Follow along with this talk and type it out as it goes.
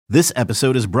This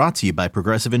episode is brought to you by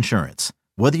Progressive Insurance.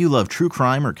 Whether you love true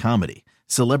crime or comedy,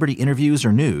 celebrity interviews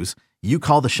or news, you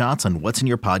call the shots on what's in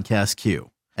your podcast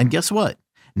queue. And guess what?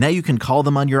 Now you can call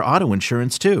them on your auto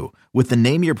insurance too with the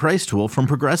Name Your Price tool from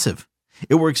Progressive.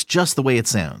 It works just the way it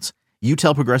sounds. You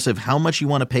tell Progressive how much you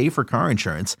want to pay for car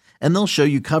insurance, and they'll show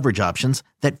you coverage options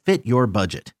that fit your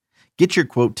budget. Get your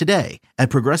quote today at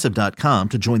Progressive.com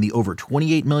to join the over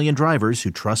 28 million drivers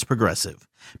who trust Progressive.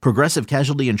 Progressive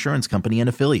Casualty Insurance Company and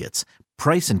Affiliates.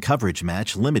 Price and coverage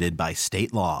match limited by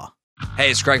state law. Hey,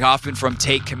 it's Greg Hoffman from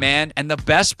Take Command, and the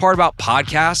best part about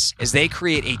podcasts is they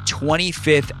create a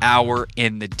 25th hour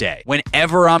in the day.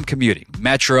 Whenever I'm commuting,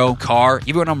 metro, car,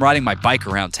 even when I'm riding my bike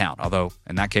around town, although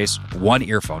in that case, one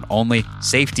earphone only,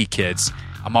 safety kids,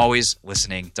 I'm always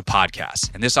listening to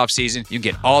podcasts. And this offseason, you can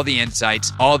get all the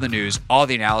insights, all the news, all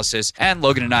the analysis, and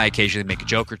Logan and I occasionally make a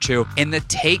joke or two in the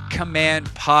Take Command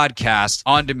podcast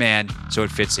on demand so it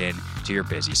fits in to your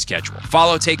busy schedule.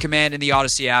 Follow Take Command in the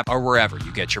Odyssey app or wherever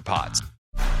you get your pods.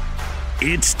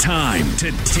 It's time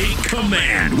to take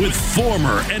command with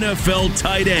former NFL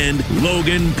tight end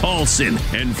Logan Paulsen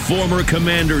and former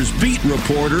Commanders beat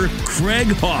reporter Craig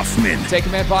Hoffman. Take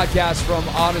Command podcast from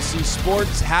Odyssey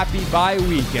Sports. Happy bye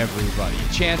week, everybody.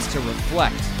 A chance to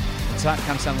reflect. It's not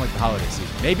kind of sounding like the holiday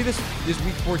season. Maybe this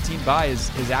week 14 bye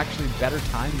is actually better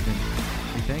time than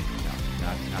you think.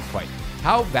 No, not quite.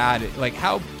 How bad,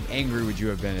 how angry would you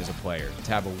have been as a player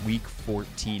to have a week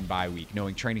 14 bye week,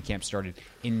 knowing training camp started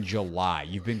in July?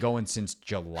 You've been going since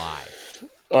July.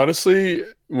 Honestly,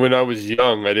 when I was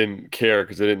young, I didn't care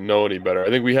because I didn't know any better. I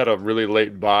think we had a really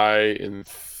late bye in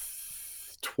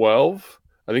 12.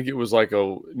 I think it was like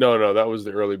no, that was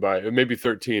the early bye. Maybe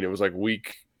 13. It was like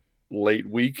late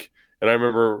week. And I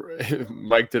remember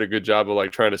Mike did a good job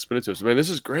of trying to spin it to us. Man, this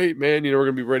is great, man. We're going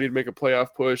to be ready to make a playoff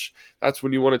push. That's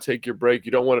when you want to take your break.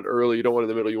 You don't want it early. You don't want it in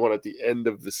the middle. You want it at the end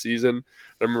of the season.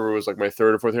 I remember it was like my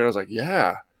third or fourth year. And I was like,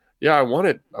 yeah, I want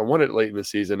it. I want it late in the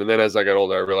season. And then as I got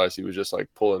older, I realized he was just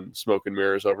pulling smoke and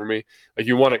mirrors over me.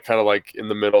 You want it kind of in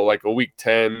the middle, like a week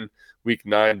 10, week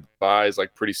 9 bye is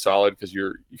pretty solid because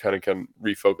you kind of can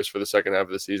refocus for the second half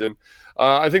of the season.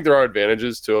 I think there are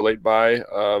advantages to a late bye.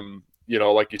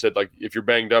 Like you said, if you're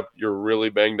banged up, you're really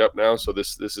banged up now. So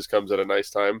this comes at a nice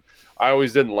time. I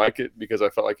always didn't like it because I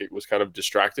felt like it was kind of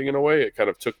distracting in a way. It kind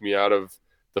of took me out of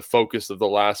the focus of the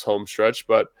last home stretch.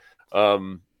 But, I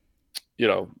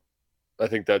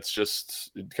think that's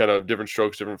just kind of different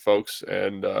strokes, different folks.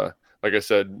 And like I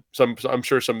said, I'm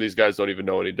sure some of these guys don't even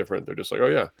know any different. They're just like,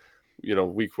 oh yeah,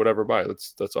 week whatever bye.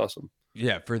 That's awesome.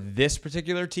 Yeah, for this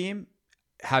particular team,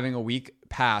 having a week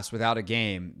pass without a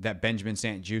game that Benjamin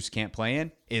St-Juste can't play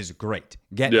in is great.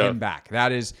 Get him back.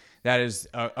 That is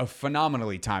a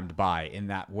phenomenally timed bye in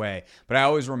that way. But I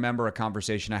always remember a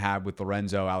conversation I had with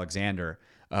Lorenzo Alexander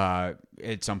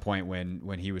at some point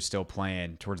when he was still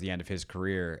playing towards the end of his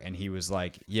career. And he was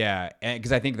like, yeah,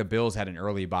 because I think the Bills had an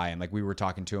early bye. And we were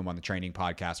talking to him on the training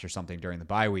podcast or something during the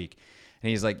bye week. And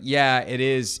he's like, yeah, it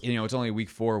is, it's only week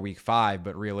 4, week 5,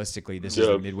 but realistically, this is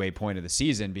the midway point of the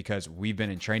season because we've been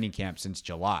in training camp since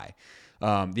July. The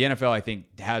NFL, I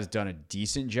think, has done a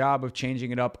decent job of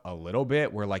changing it up a little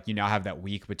bit where, you now have that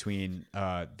week between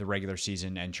the regular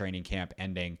season and training camp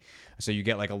ending. So you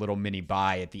get a little mini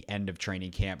bye at the end of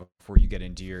training camp before you get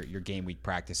into your game week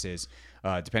practices,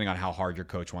 depending on how hard your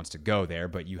coach wants to go there.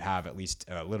 But you have at least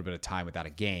a little bit of time without a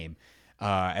game.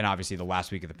 And obviously the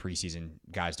last week of the preseason,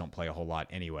 guys don't play a whole lot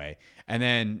anyway. And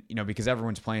then, because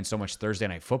everyone's playing so much Thursday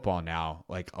night football now,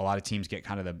 a lot of teams get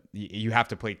kind of you have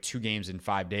to play 2 games in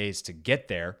 5 days to get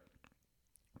there,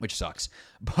 which sucks.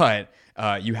 But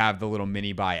you have the little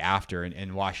mini bye after,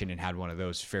 and Washington had one of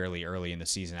those fairly early in the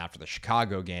season after the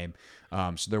Chicago game.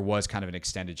 So there was kind of an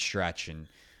extended stretch, and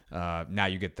now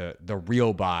you get the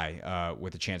real bye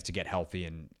with a chance to get healthy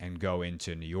and go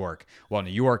into New York. Well,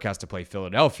 New York has to play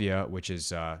Philadelphia, which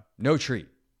is no treat.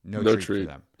 No treat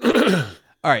for them.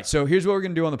 All right, so here's what we're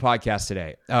going to do on the podcast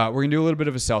today. We're going to do a little bit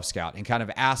of a self-scout and kind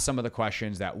of ask some of the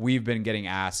questions that we've been getting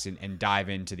asked and dive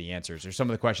into the answers, or some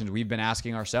of the questions we've been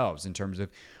asking ourselves in terms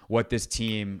of what this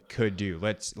team could do.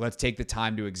 Let's take the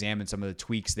time to examine some of the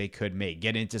tweaks they could make,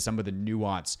 get into some of the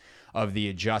nuance of the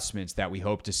adjustments that we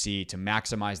hope to see to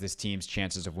maximize this team's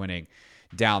chances of winning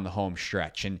down the home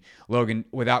stretch. And Logan,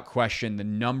 without question, the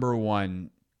number one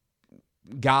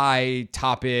guy,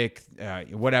 topic,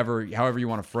 whatever, however you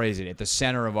want to phrase it, at the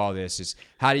center of all this is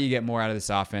how do you get more out of this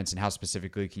offense, and how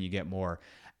specifically can you get more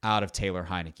out of Taylor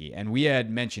Heinicke? And we had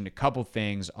mentioned a couple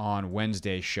things on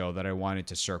Wednesday's show that I wanted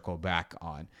to circle back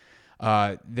on.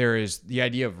 There is the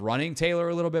idea of running Taylor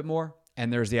a little bit more,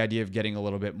 and there's the idea of getting a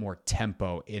little bit more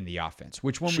tempo in the offense.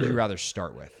 Which one would you rather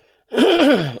start with?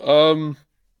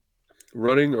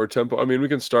 Running or tempo? I mean, we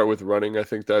can start with running. I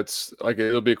think that's like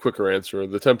it'll be a quicker answer.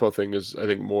 The tempo thing is, I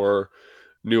think, more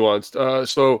nuanced.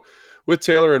 So with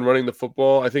Taylor and running the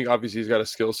football, I think obviously he's got a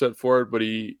skill set for it, but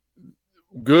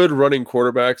good running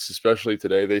quarterbacks, especially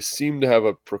today, they seem to have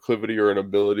a proclivity or an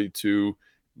ability to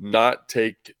not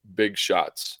take big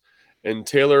shots. And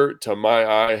Taylor, to my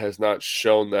eye, has not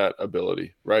shown that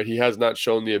ability, right? He has not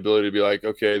shown the ability to be like,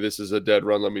 okay, this is a dead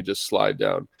run. Let me just slide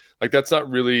down. Like that's not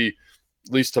really,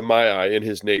 at least to my eye, in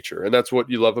his nature. And that's what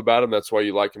you love about him. That's why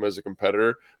you like him as a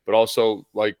competitor. But also,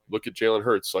 like, look at Jalen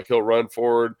Hurts. Like, he'll run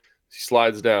forward, he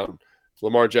slides down.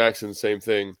 Lamar Jackson, same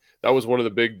thing. That was one of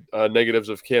the big negatives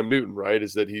of Cam Newton, right,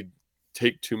 is that he'd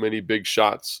take too many big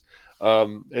shots.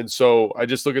 And so I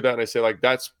just look at that and I say, like,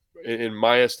 that's, in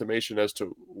my estimation, as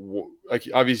to, like,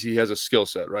 obviously he has a skill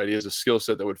set, right? He has a skill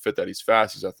set that would fit that. He's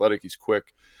fast, he's athletic, he's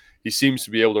quick. He seems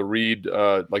to be able to read, do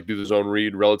the zone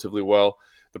read relatively well.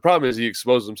 The problem is he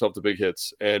exposes himself to big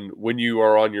hits. And when you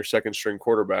are on your second string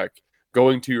quarterback,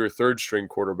 going to your third string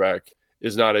quarterback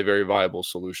is not a very viable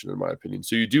solution, in my opinion.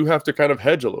 So you do have to kind of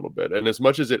hedge a little bit. And as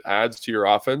much as it adds to your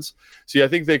offense, I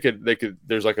think they could,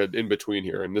 there's like an in-between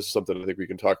here. And this is something I think we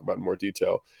can talk about in more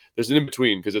detail. There's an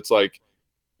in-between because it's like,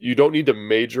 you don't need to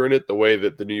major in it the way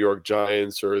that the New York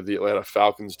Giants or the Atlanta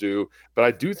Falcons do, but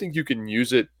I do think you can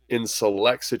use it in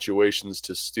select situations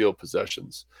to steal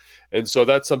possessions. And so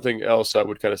that's something else I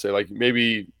would kind of say, like,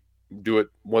 maybe do it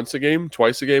once a game,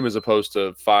 twice a game, as opposed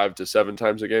to 5 to 7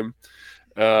 times a game.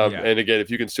 And again, if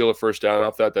you can steal a first down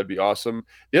off that, that'd be awesome.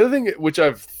 The other thing, which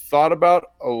I've thought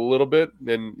about a little bit,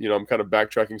 and, I'm kind of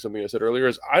backtracking something I said earlier,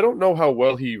 is I don't know how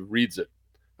well he reads it.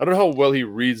 I don't know how well he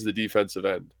reads the defensive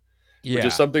end. Yeah. Which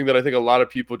is something that I think a lot of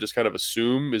people just kind of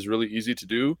assume is really easy to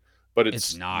do, but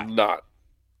it's not.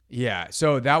 Yeah.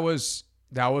 So that was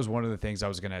one of the things I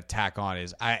was going to tack on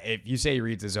is if you say he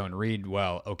reads his own read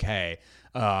well, okay.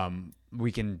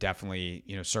 We can definitely,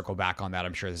 circle back on that.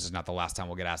 I'm sure this is not the last time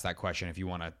we'll get asked that question if you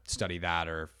want to study that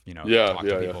or, talk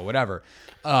to people, whatever.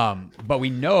 But we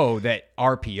know that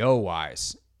RPO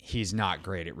wise, he's not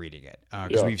great at reading it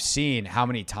because we've seen how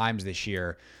many times this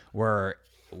year where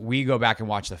we go back and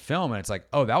watch the film and it's like,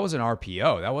 oh, that was an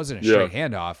RPO. That wasn't a straight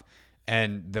handoff.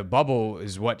 And the bubble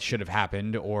is what should have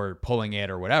happened, or pulling it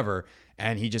or whatever.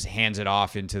 And he just hands it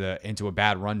off into a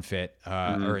bad run fit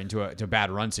or into a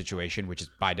bad run situation, which is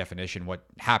by definition what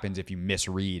happens if you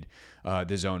misread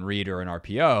the zone read or an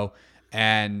RPO.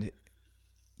 And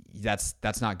that's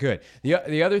not good.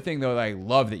 The other thing, though, that I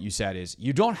love that you said is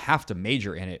you don't have to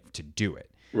major in it to do it.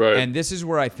 Right. And this is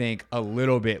where I think a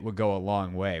little bit would go a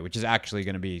long way, which is actually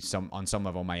going to be on some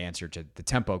level my answer to the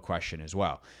tempo question as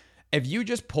well. If you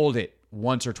just pulled it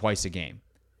once or twice a game,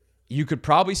 you could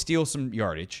probably steal some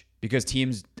yardage because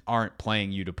teams aren't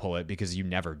playing you to pull it because you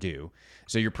never do.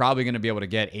 So you're probably going to be able to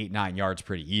get 8-9 yards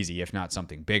pretty easy, if not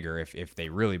something bigger, if they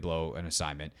really blow an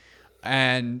assignment.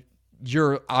 And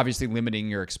you're obviously limiting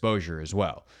your exposure as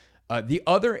well. The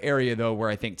other area, though, where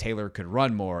I think Taylor could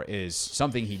run more is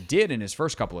something he did in his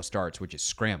first couple of starts, which is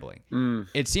scrambling.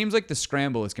 It seems like the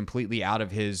scramble is completely out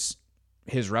of his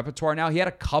repertoire now. He had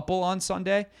a couple on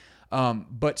Sunday,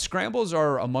 but scrambles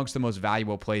are amongst the most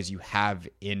valuable plays you have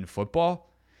in football.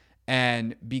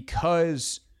 And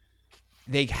because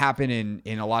they happen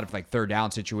in a lot of like third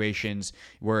down situations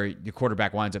where the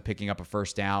quarterback winds up picking up a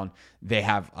first down, they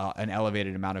have an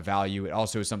elevated amount of value. It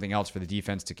also is something else for the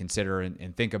defense to consider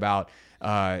and think about.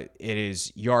 It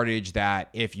is yardage that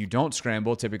if you don't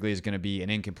scramble, typically is going to be an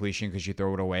incompletion because you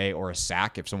throw it away, or a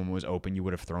sack. If someone was open, you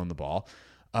would have thrown the ball.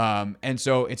 And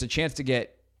so it's a chance to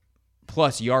get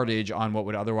plus yardage on what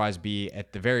would otherwise be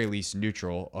at the very least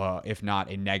neutral, if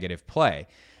not a negative play.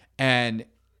 And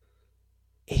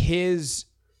his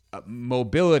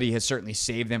mobility has certainly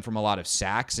saved them from a lot of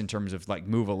sacks in terms of like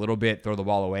move a little bit, throw the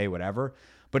ball away, whatever.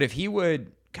 But if he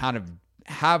would kind of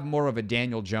have more of a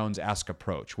Daniel Jones-esque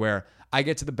approach where I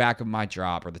get to the back of my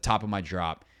drop or the top of my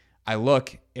drop, I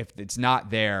look, if it's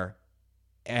not there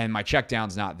and my check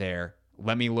down's not there,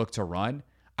 let me look to run.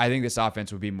 I think this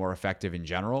offense would be more effective in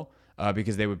general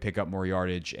because they would pick up more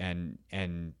yardage and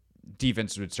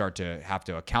defense would start to have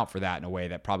to account for that in a way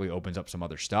that probably opens up some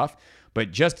other stuff.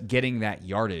 But just getting that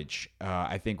yardage,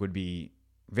 I think would be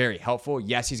very helpful.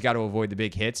 Yes, he's got to avoid the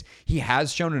big hits. He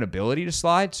has shown an ability to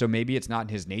slide, so maybe it's not in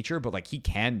his nature, but like he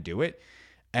can do it.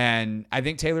 And I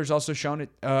think Taylor's also shown it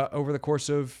over the course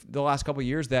of the last couple of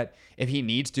years that if he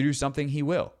needs to do something, he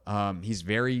will. He's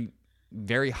very,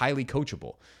 very highly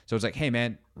coachable. So it's like, hey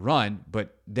man, run,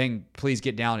 but then please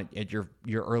get down at your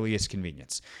earliest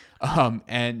convenience.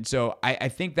 And so I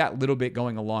think that little bit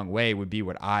going a long way would be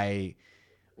what I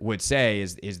would say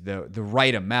is the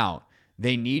right amount.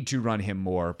 they need to run him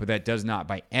more, but that does not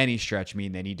by any stretch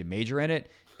mean they need to major in it.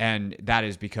 And that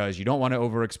is because you don't want to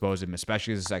overexpose him,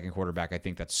 especially as a second quarterback. I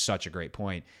think that's such a great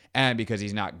point. And because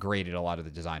he's not great at a lot of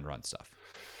the design run stuff.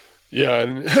 Yeah,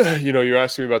 and you're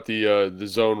asking me about the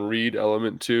zone read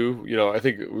element too. I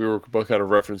think we were both kind of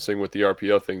referencing with the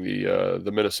RPO thing,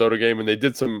 the Minnesota game, and they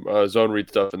did some zone read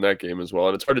stuff in that game as well.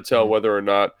 And it's hard to tell whether or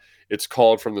not it's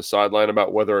called from the sideline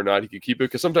about whether or not he could keep it,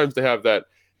 because sometimes they have that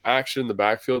action in the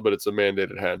backfield, but it's a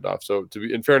mandated handoff. So to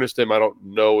be in fairness to him, I don't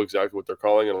know exactly what they're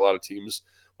calling, and a lot of teams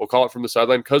will call it from the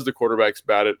sideline because the quarterback's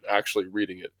bad at actually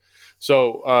reading it.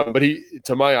 So, but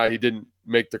to my eye, he didn't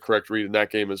make the correct read in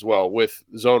that game as well with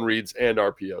zone reads and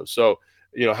RPO. So,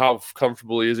 how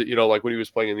comfortable is it? Like when he was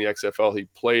playing in the XFL, he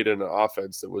played in an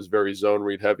offense that was very zone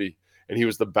read heavy, and he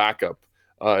was the backup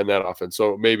in that offense.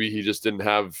 So maybe he just didn't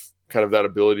have kind of that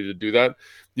ability to do that.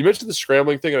 You mentioned the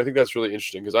scrambling thing, and I think that's really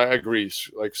interesting because I agree.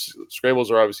 Like scrambles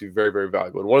are obviously very, very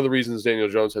valuable. And one of the reasons Daniel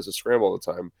Jones has to scramble all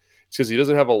the time is because he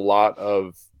doesn't have a lot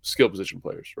of skill position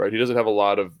players, right? He doesn't have a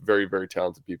lot of very, very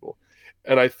talented people.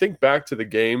 And I think back to the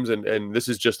games, and this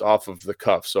is just off of the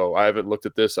cuff, so I haven't looked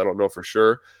at this. I don't know for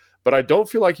sure. But I don't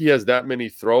feel like he has that many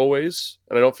throwaways,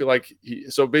 and I don't feel like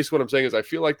so basically what I'm saying is I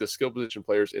feel like the skill position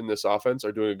players in this offense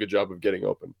are doing a good job of getting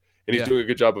open, and he's doing a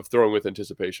good job of throwing with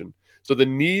anticipation. So the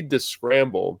need to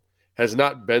scramble has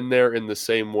not been there in the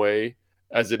same way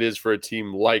as it is for a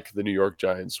team like the New York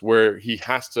Giants, where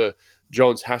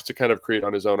Jones has to kind of create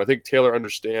on his own. I think Taylor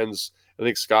understands, I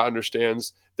think Scott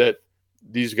understands that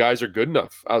these guys are good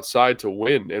enough outside to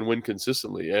win and win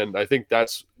consistently. And I think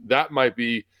that might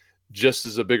be just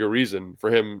as a bigger reason for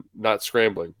him not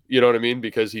scrambling. You know what I mean?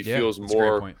 Because he feels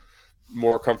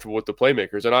more comfortable with the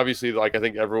playmakers. And obviously, like I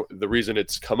think the reason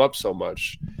it's come up so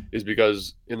much is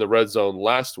because in the red zone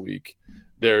last week,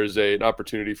 there's an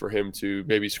opportunity for him to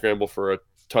maybe scramble for a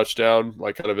touchdown,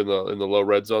 like kind of in the low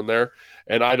red zone there.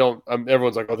 And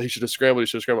everyone's like, oh, he should have scrambled.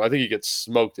 I think he gets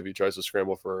smoked if he tries to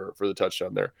scramble for the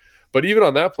touchdown there. But even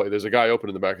on that play, there's a guy open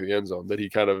in the back of the end zone that he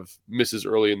kind of misses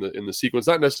early in the sequence.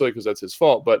 Not necessarily because that's his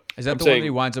fault, but is that the one that he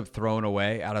winds up throwing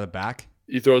away out of the back?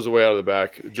 He throws away out of the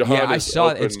back. I saw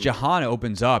it. It's Jahan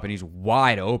opens up and he's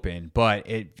wide open, but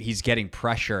he's getting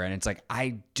pressure, and it's like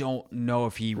I don't know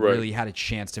if he really had a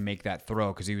chance to make that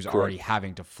throw because he was already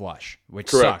having to flush, which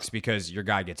sucks because your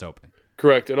guy gets open.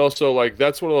 Correct. And also, like,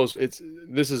 that's one of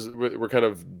those, we're kind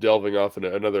of delving off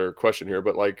into another question here,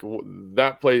 but like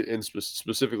that play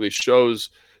specifically shows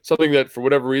something that for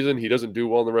whatever reason, he doesn't do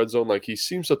well in the red zone. Like he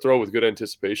seems to throw with good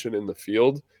anticipation in the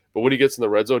field, but when he gets in the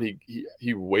red zone,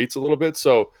 he waits a little bit.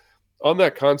 So on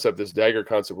that concept, this dagger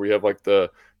concept where you have like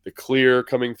the clear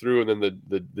coming through and then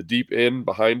the deep in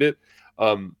behind it,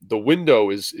 the window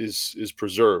is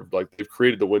preserved. Like they've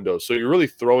created the window. So you're really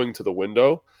throwing to the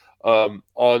window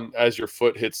as your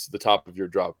foot hits the top of your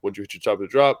drop. Once you hit your top of the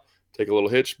drop, take a little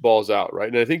hitch, ball's out, right?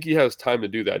 And I think he has time to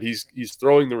do that. He's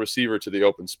throwing the receiver to the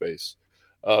open space.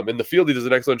 In the field, he does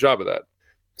an excellent job of that.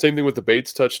 Same thing with the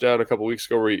Bates touchdown a couple weeks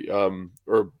ago where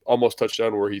or almost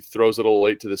touchdown where he throws it a little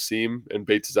late to the seam and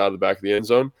Bates is out of the back of the end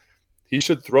zone. He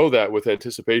should throw that with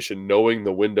anticipation, knowing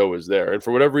the window is there. And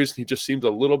for whatever reason, he just seems a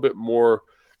little bit more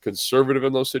conservative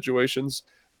in those situations.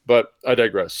 But I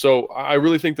digress. So I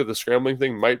really think that the scrambling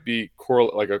thing might be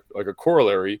like a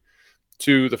corollary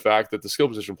to the fact that the skill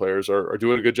position players are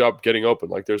doing a good job getting open.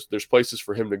 Like there's places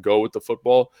for him to go with the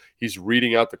football. He's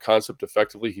reading out the concept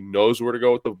effectively. He knows where to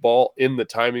go with the ball in the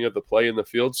timing of the play in the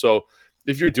field. So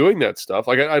if you're doing that stuff,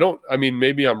 like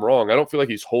maybe I'm wrong. I don't feel like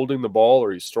he's holding the ball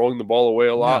or he's throwing the ball away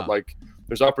a lot. No. Like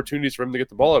there's opportunities for him to get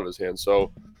the ball out of his hands.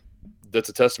 So that's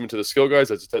a testament to the skill guys.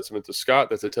 That's a testament to Scott.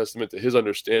 That's a testament to his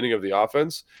understanding of the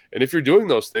offense. And if you're doing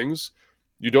those things,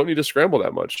 you don't need to scramble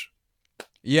that much.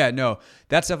 Yeah, no,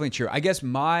 that's definitely true. I guess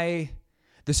the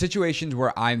situations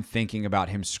where I'm thinking about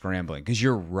him scrambling, because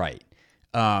you're right.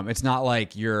 It's not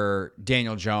like you're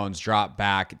Daniel Jones, drop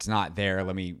back. It's not there.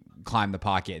 Let me climb the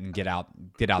pocket and get out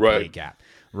the late gap.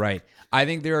 Right. I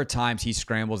think there are times he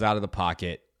scrambles out of the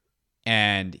pocket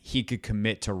and he could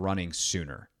commit to running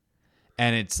sooner.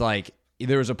 And it's like,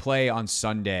 there was a play on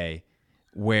Sunday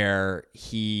where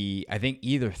he, I think,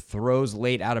 either throws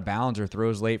late out of bounds or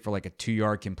throws late for like a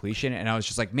 2-yard completion. And I was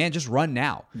just like, man, just run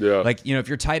now. Yeah. Like, if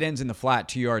your tight end's in the flat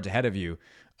 2 yards ahead of you,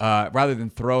 rather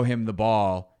than throw him the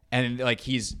ball and like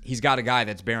he's got a guy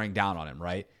that's bearing down on him,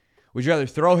 right? Would you rather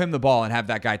throw him the ball and have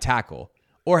that guy tackle,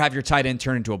 or have your tight end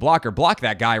turn into a blocker, block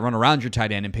that guy, run around your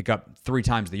tight end and pick up 3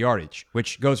 times the yardage,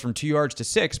 which goes from 2 yards to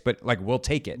 6, but like we'll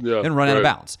take it, then run out of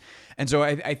bounds. And so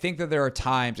I think that there are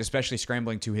times, especially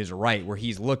scrambling to his right, where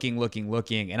he's looking,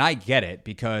 and I get it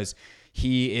because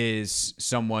he is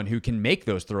someone who can make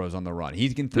those throws on the run.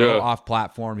 He can throw off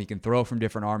platform. He can throw from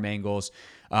different arm angles.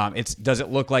 Does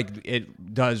it look like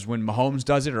it does when Mahomes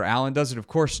does it or Allen does it? Of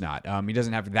course not. He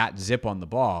doesn't have that zip on the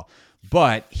ball,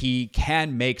 but he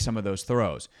can make some of those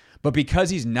throws. But because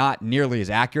he's not nearly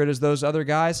as accurate as those other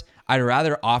guys, I'd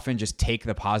rather often just take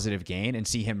the positive gain and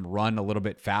see him run a little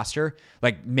bit faster,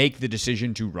 like make the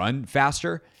decision to run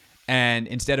faster. And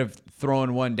instead of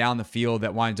throwing one down the field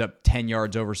that winds up 10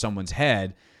 yards over someone's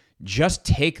head, just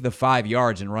take the 5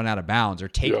 yards and run out of bounds, or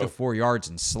take the 4 yards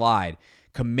and slide.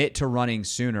 Commit to running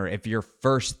sooner if your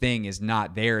first thing is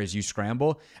not there as you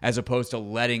scramble, as opposed to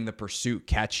letting the pursuit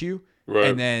catch you,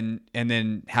 and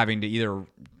then having to either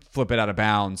flip it out of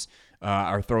bounds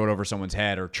or throw it over someone's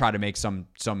head, or try to make some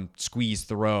squeeze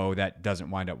throw that doesn't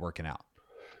wind up working out.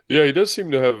 Yeah, he does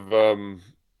seem to have,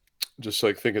 just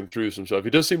like thinking through some stuff, he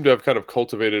does seem to have kind of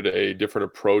cultivated a different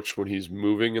approach when he's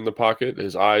moving in the pocket.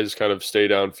 His eyes kind of stay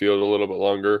downfield a little bit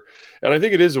longer. And I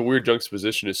think it is a weird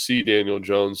juxtaposition to see Daniel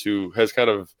Jones, who has kind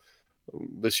of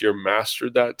this year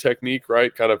mastered that technique,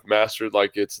 right? Kind of mastered,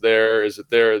 like, it's there. Is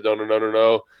it there?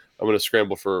 No. I'm going to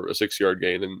scramble for a 6-yard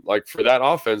gain. And like for that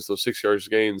offense, those 6 yards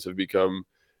gains have become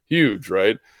huge,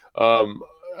 right?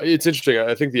 It's interesting.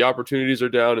 I think the opportunities are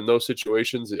down in those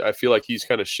situations. I feel like he's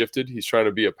kind of shifted. He's trying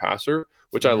to be a passer,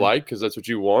 which I like, because that's what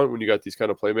you want when you got these kind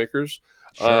of playmakers.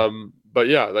 Sure. But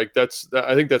yeah, like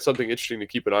I think that's something interesting to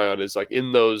keep an eye on, is like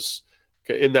in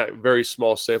that very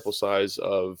small sample size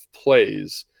of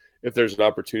plays, if there's an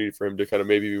opportunity for him to kind of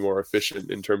maybe be more efficient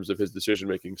in terms of his decision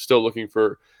making. Still looking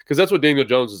for, because that's what Daniel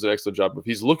Jones does an excellent job of.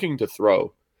 He's looking to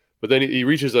throw, but then he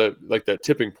reaches that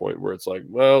tipping point where it's like,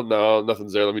 well, no,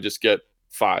 nothing's there. Let me just get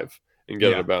 5 and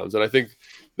get it out of bounds. And I think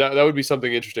that would be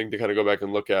something interesting to kind of go back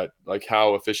and look at, like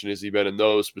how efficient has he been in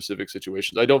those specific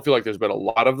situations. I don't feel like there's been a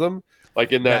lot of them,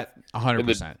 like in that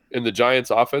 100%. In the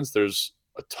Giants offense, there's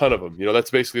a ton of them.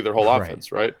 That's basically their whole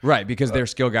offense, right? Right, because their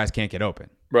skill guys can't get open.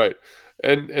 Right.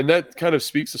 And that kind of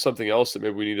speaks to something else that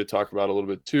maybe we need to talk about a little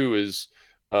bit too, is,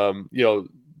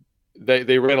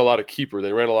 they ran a lot of keeper.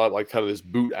 They ran a lot like kind of this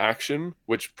boot action,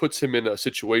 which puts him in a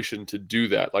situation to do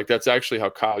that. Like that's actually how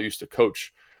Kyle used to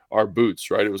coach our boots,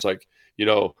 right? It was like,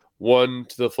 1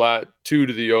 to the flat, 2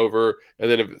 to the over, and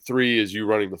then if 3 is you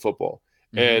running the football.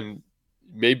 Mm-hmm. And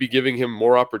maybe giving him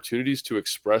more opportunities to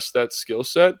express that skill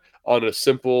set on a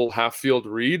simple half field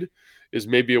read is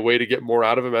maybe a way to get more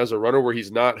out of him as a runner, where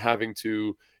he's not having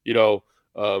to,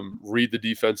 read the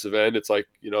defensive end. It's like,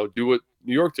 do what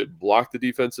New York did, block the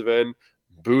defensive end,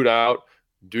 boot out,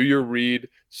 do your read,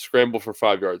 scramble for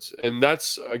 5 yards. And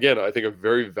that's, again, I think a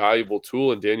very valuable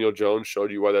tool. And Daniel Jones showed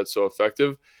you why that's so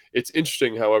effective. It's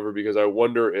interesting, however, because I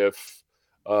wonder if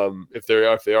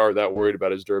they are that worried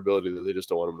about his durability that they just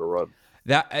don't want him to run.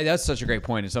 That's such a great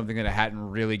point. It's something that I hadn't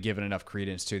really given enough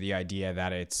credence to, the idea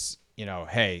that it's,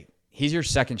 hey, he's your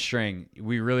second string.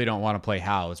 We really don't want to play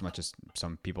Hal, as much as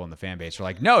some people in the fan base are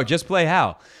like, no, just play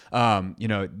Hal.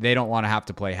 They don't want to have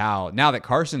to play Hal. Now that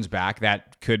Carson's back,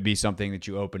 that could be something that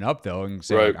you open up, though, and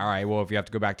say, all right, well, if you have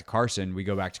to go back to Carson, we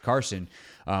go back to Carson.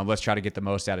 Let's try to get the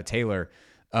most out of Taylor.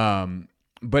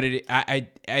 But I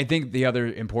think the other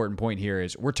important point here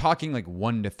is we're talking like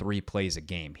 1 to 3 plays a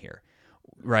game here,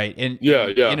 right? And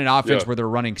in an offense where they're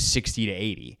running 60 to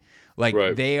 80,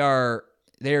 like they are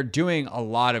doing a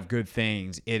lot of good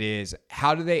things. It is,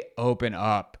 how do they open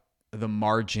up the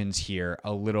margins here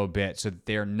a little bit so that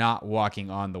they're not walking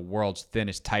on the world's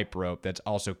thinnest tightrope that's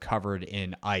also covered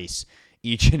in ice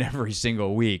each and every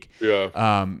single week.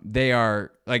 Yeah. They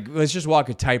are like, let's just walk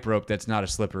a tightrope that's not a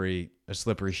slippery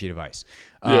sheet of ice.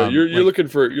 Yeah, you're looking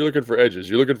for edges.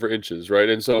 You're looking for inches, right?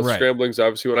 And so scrambling's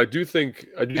obviously what I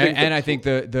think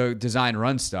the design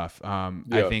run stuff.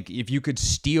 I think if you could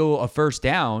steal a first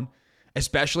down,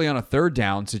 especially on a third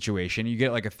down situation, you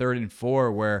get like a 3rd and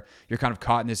 4 where you're kind of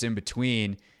caught in this in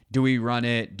between. Do we run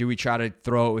it? Do we try to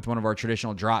throw it with one of our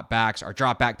traditional drop backs? Our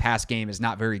drop back pass game is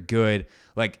not very good.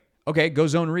 Like, okay, go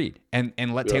zone read and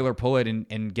let Taylor pull it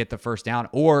and get the first down.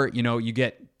 Or, you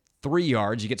get 3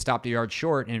 yards, you get stopped a yard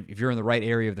short, and if you're in the right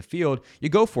area of the field, you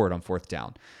go for it on 4th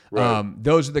down. Right.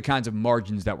 Those are the kinds of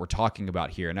margins that we're talking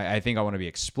about here. And I think I want to be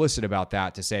explicit about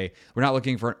that, to say we're not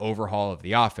looking for an overhaul of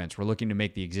the offense. We're looking to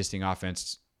make the existing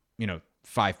offense,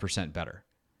 5% better.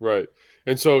 Right.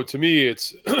 And so to me,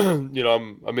 it's,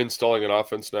 I'm installing an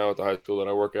offense now at the high school that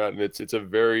I work at, and it's a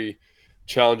very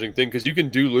challenging thing because you can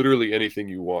do literally anything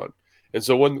you want. And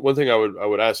so one thing I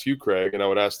would ask you, Craig, and I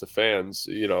would ask the fans,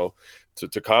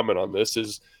 to comment on this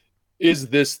is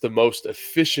this the most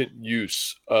efficient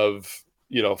use of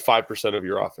 5% of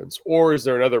your offense, or is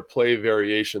there another play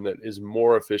variation that is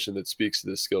more efficient that speaks to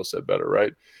this skill set better,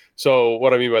 right? So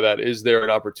what I mean by that, is there an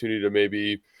opportunity to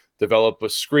maybe develop a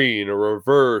screen, a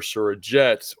reverse, or a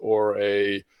jet, or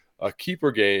a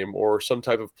keeper game, or some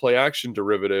type of play action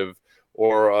derivative,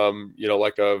 or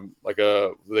like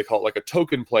they call it like a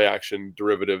token play action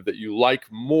derivative that you like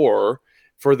more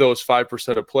for those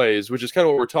 5% of plays, which is kind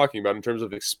of what we're talking about in terms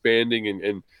of expanding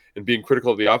and being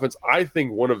critical of the offense. I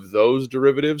think one of those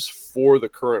derivatives for the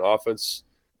current offense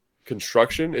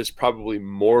construction is probably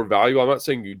more valuable. I'm not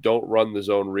saying you don't run the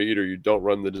zone read or you don't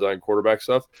run the design quarterback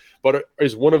stuff, but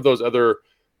is one of those other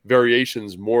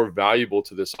variations more valuable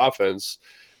to this offense?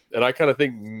 And I kind of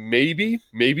think maybe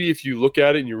if you look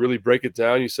at it and you really break it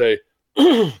down, you say,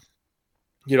 let's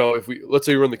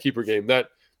say you run the keeper game,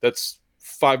 that's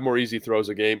 5 more easy throws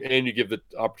a game, and you give the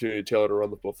opportunity to Taylor to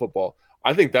run the football.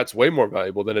 I think that's way more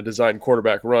valuable than a design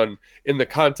quarterback run in the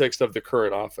context of the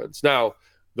current offense. Now,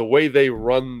 the way they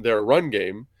run their run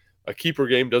game, a keeper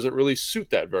game doesn't really suit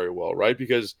that very well, right?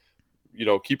 Because,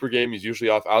 keeper game is usually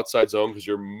off outside zone because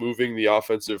you're moving the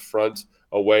offensive front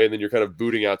away and then you're kind of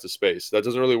booting out to space. That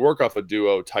doesn't really work off a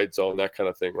duo, tight zone, that kind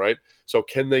of thing, right? So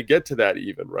can they get to that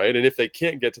even, right? And if they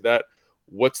can't get to that,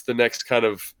 what's the next kind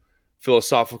of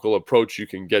philosophical approach you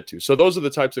can get to? So those are the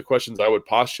types of questions I would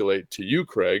postulate to you,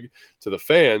 Craig, to the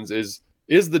fans, is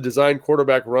the design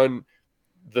quarterback run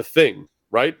the thing,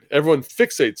 right? Everyone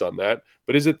fixates on that,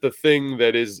 but is it the thing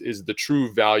that is the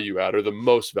true value add or the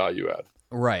most value add?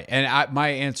 Right. And my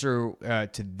answer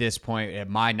to this point at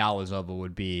my knowledge level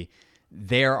would be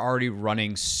they're already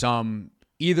running some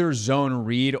either zone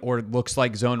read or it looks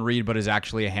like zone read, but is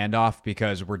actually a handoff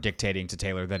because we're dictating to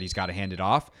Taylor that he's got to hand it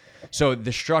off. So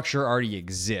the structure already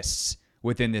exists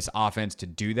within this offense to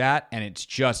do that. And it's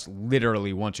just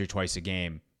literally once or twice a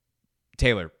game,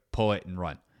 Taylor, pull it and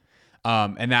run.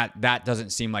 And that doesn't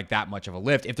seem like that much of a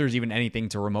lift if there's even anything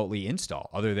to remotely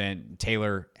install other than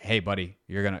Taylor, hey buddy,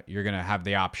 you're gonna have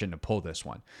the option to pull this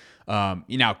one.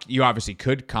 You obviously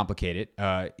could complicate it,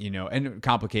 and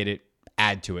complicate it,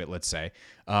 add to it, let's say,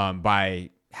 by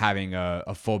having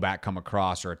a fullback come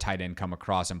across or a tight end come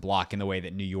across and block in the way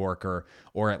that New York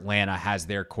or Atlanta has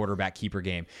their quarterback keeper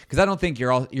game. Because I don't think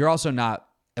you're also not,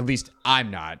 at least I'm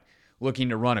not, looking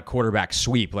to run a quarterback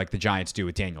sweep like the Giants do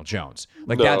with Daniel Jones.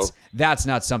 Like no. That's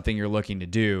not something you're looking to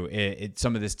do. It's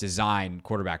some of this design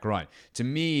quarterback run. To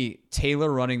me,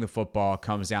 Taylor running the football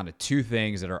comes down to 2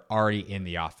 things that are already in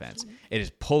the offense. It is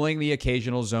pulling the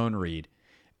occasional zone read,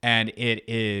 and it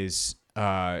is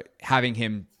having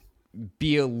him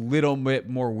be a little bit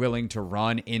more willing to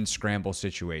run in scramble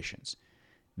situations.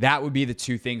 That would be the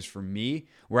 2 things for me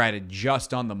where I'd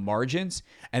adjust on the margins.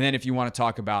 And then if you want to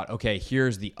talk about, okay,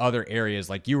 here's the other areas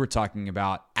like you were talking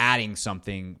about, adding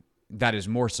something that is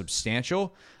more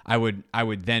substantial, I would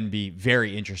then be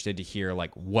very interested to hear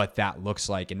like what that looks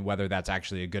like and whether that's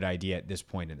actually a good idea at this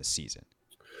point in the season.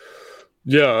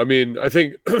 Yeah, I mean, I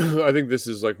think this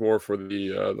is like more for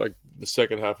the the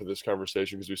second half of this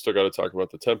conversation because we still got to talk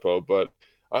about the tempo, but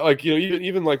I like,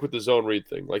 even like with the zone read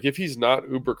thing, like if he's not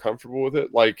uber comfortable with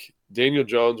it, like Daniel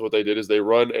Jones, what they did is they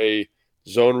run a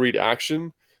zone read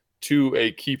action to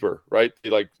a keeper, right?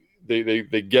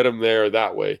 They get him there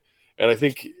that way. And I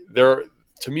think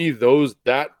to me,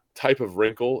 that type of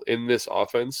wrinkle in this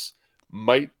offense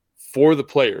might, for the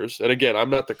players, and again, I'm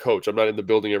not the coach, I'm not in the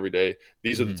building every day.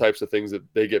 These are the types of things that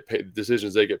they get paid,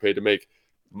 decisions they get paid to make,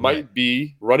 might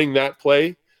be running that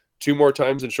play 2 more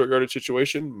times in short yardage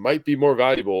situation might be more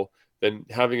valuable than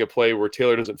having a play where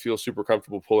Taylor doesn't feel super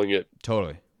comfortable pulling it.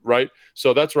 Totally. Right.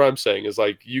 So that's what I'm saying is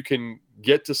like, you can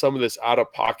get to some of this out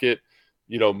of pocket,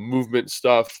 movement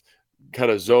stuff,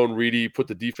 kind of zone ready, put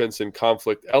the defense in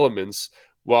conflict elements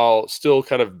while still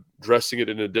kind of dressing it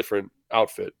in a different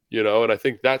outfit, and I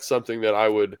think that's something that I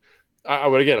would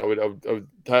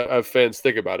have fans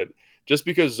think about it. Just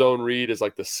because zone read is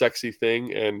like the sexy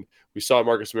thing. And we saw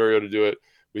Marcus Mariota do it.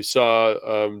 We saw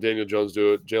Daniel Jones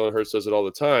do it. Jalen Hurts does it all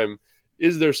the time.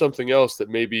 Is there something else that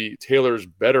maybe Taylor's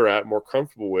better at, more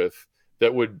comfortable with,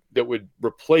 that would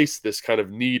replace this kind of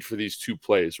need for these 2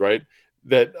 plays, right?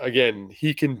 That, again,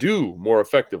 he can do more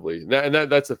effectively. And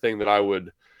that's the thing that I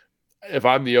would, if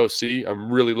I'm the OC,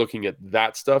 I'm really looking at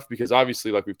that stuff because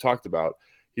obviously, like we've talked about,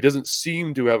 he doesn't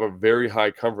seem to have a very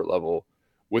high comfort level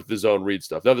with the zone read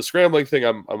stuff. Now, the scrambling thing,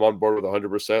 I'm on board with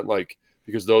 100%. Like,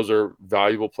 because those are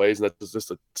valuable plays, and that's just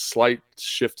a slight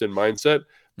shift in mindset.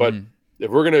 But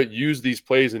if we're going to use these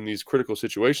plays in these critical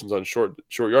situations on short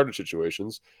yardage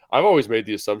situations, I've always made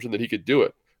the assumption that he could do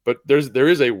it. But there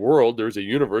is a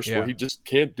universe where he just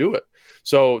can't do it.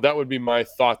 So that would be my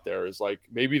thought there, is like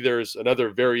maybe there's another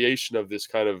variation of this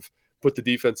kind of put the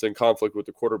defense in conflict with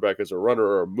the quarterback as a runner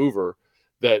or a mover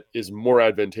that is more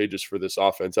advantageous for this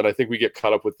offense. And I think we get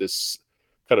caught up with this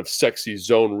kind of sexy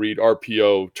zone read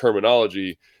RPO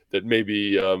terminology that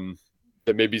maybe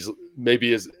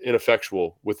is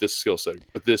ineffectual with this skill set.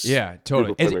 With this,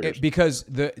 totally. Because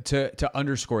to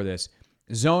underscore this,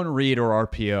 zone read or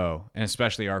RPO, and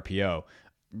especially RPO,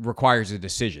 requires a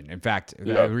decision. In fact,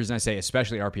 the reason I say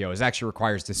especially RPO is actually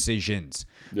requires decisions.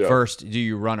 Yeah. First, do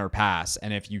you run or pass?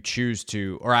 And if you choose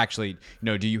to, or actually,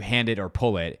 do you hand it or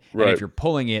pull it? Right. And if you're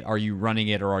pulling it, are you running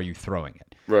it or are you throwing it?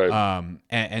 Right.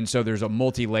 And so there's a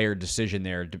multi-layered decision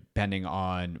there depending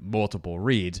on multiple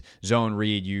reads. Zone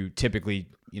read, you typically,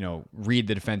 read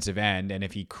the defensive end, and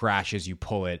if he crashes, you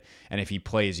pull it, and if he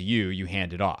plays you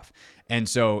hand it off. And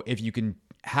so if you can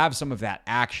have some of that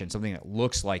action, something that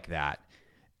looks like that,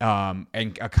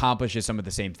 and accomplishes some of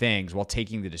the same things while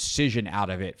taking the decision out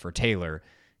of it for Taylor,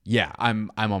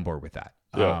 I'm on board with that.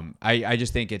 Yeah. I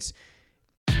just think it's.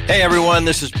 Hey everyone,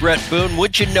 this is Brett Boone.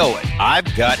 Would you know it?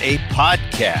 I've got a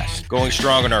podcast going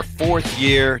strong in our 4th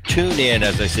year. Tune in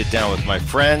as I sit down with my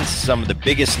friends, some of the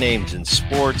biggest names in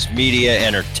sports, media,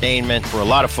 entertainment, for a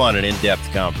lot of fun and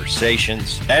in-depth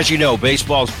conversations. As you know,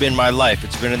 baseball's been my life.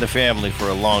 It's been in the family for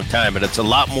a long time, but it's a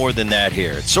lot more than that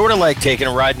here. It's sort of like taking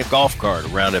a ride in a golf cart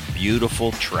around a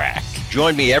beautiful track.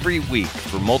 Join me every week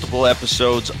for multiple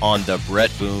episodes on the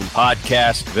Brett Boone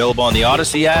Podcast, available on the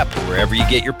Odyssey app or wherever you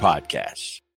get your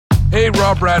podcasts. Hey,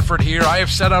 Rob Bradford here. I have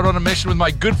set out on a mission with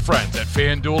my good friends at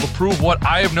FanDuel to prove what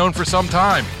I have known for some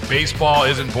time. Baseball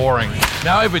isn't boring.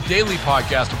 Now I have a daily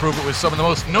podcast to prove it with some of the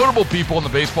most notable people in the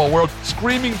baseball world,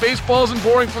 screaming baseball isn't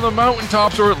boring from the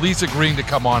mountaintops, or at least agreeing to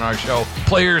come on our show.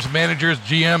 Players, managers,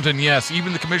 GMs, and yes,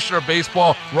 even the commissioner of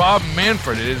baseball, Rob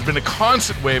Manfred. It has been a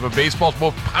constant wave of baseball's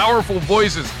most powerful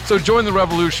voices. So join the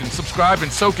revolution. Subscribe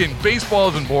and soak in Baseball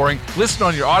Isn't Boring. Listen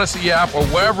on your Odyssey app or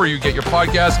wherever you get your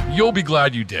podcast. You'll be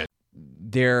glad you did.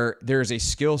 There's a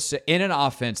skill set in an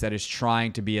offense that is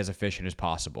trying to be as efficient as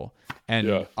possible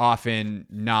and often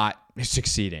not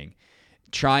succeeding.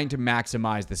 Trying to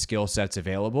maximize the skill sets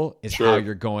available is how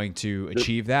you're going to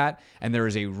achieve that. And there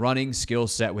is a running skill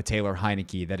set with Taylor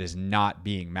Heinicke that is not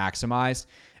being maximized.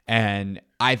 And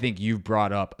I think you've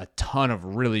brought up a ton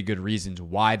of really good reasons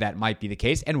why that might be the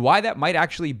case and why that might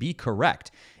actually be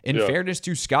correct. In fairness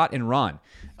to Scott and Ron,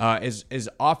 as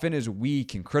often as we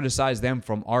can criticize them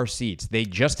from our seats, they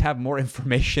just have more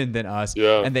information than us,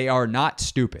 and they are not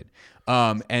stupid.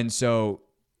 And so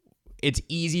it's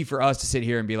easy for us to sit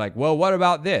here and be like, well, what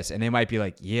about this? And they might be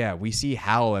like, yeah, we see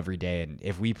Howell every day, and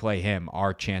if we play him,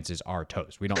 our chances are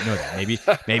toast. We don't know that.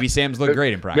 Maybe Sam's looked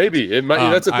great in practice. Maybe it might.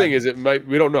 That's the thing, is it might.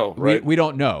 We don't know, right? We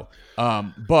don't know.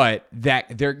 But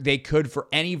that they could, for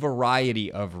any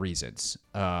variety of reasons,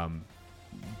 want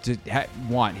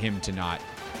him to not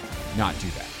do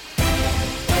that.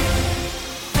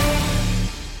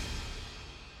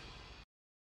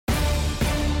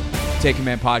 Take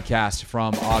Command podcast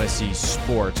from Odyssey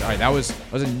Sports. All right, that was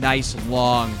a nice,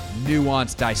 long,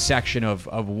 nuanced dissection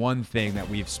of one thing that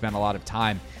we've spent a lot of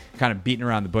time kind of beating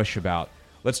around the bush about.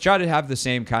 Let's try to have the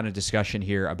same kind of discussion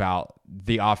here about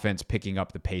the offense picking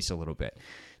up the pace a little bit.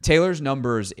 Taylor's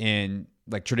numbers in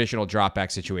like traditional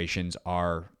dropback situations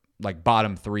are like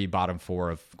bottom 3, bottom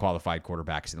 4 of qualified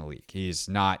quarterbacks in the league. He's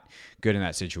not good in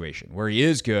that situation. Where he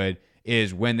is good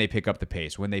is when they pick up the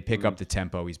pace, when they pick up the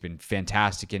tempo. He's been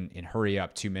fantastic in hurry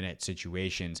up 2-minute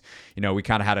situations. We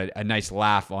kind of had a nice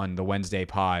laugh on the Wednesday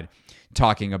pod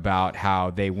talking about how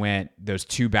they went those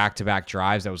 2 back-to-back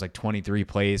drives. That was like 23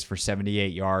 plays for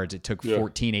 78 yards. It took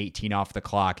 14-18 off the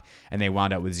clock, and they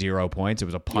wound up with 0 points. It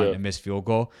was a punt and a missed field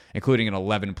goal, including an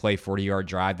 11-play, 40-yard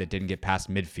drive that didn't get past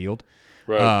midfield.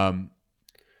 Right.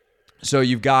 So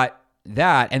you've got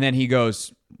that, and then he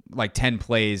goes like 10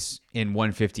 plays in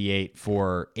 158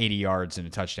 for 80 yards and a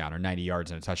touchdown, or 90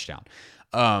 yards and a touchdown.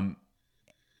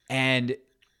 And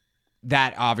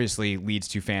that obviously leads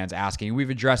to fans asking, we've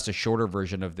addressed a shorter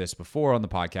version of this before on the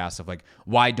podcast of like,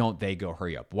 why don't they go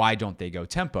hurry up? Why don't they go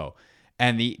tempo?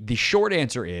 And the short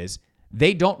answer is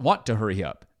they don't want to hurry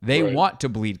up. They want to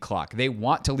bleed clock. They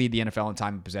want to lead the NFL in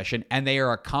time of possession, and they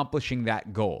are accomplishing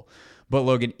that goal. But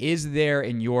Logan, is there,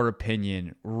 in your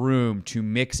opinion, room to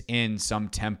mix in some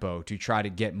tempo to try to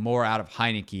get more out of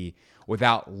Heinicke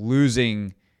without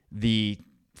losing the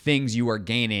things you are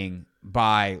gaining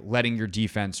by letting your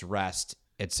defense rest,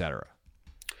 etc.?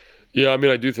 Yeah, I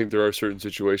mean, I do think there are certain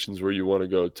situations where you want to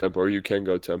go tempo, or you can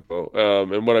go tempo.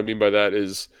 And what I mean by that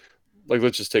is, like,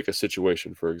 let's just take a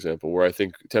situation, for example, where I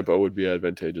think tempo would be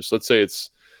advantageous. Let's say it's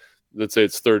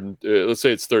 3rd and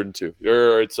 2,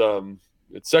 or it's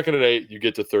 2nd and 8. You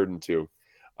get to 3rd and 2.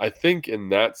 I think in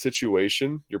that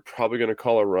situation, you're probably going to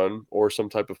call a run or some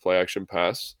type of play action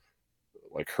pass,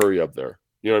 like hurry up there.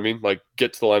 You know what I mean? Like,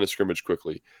 get to the line of scrimmage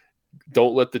quickly.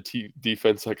 don't let the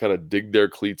defense kind of dig their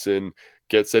cleats in,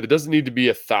 get set. It doesn't need to be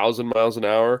 1,000 miles an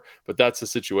hour, but that's a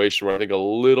situation where I think a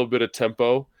little bit of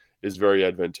tempo is very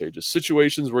advantageous.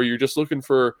 Situations where you're just looking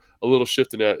for a little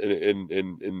shift in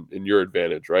your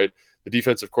advantage, right? The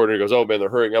defensive coordinator goes, oh man, they're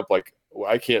hurrying up. Like,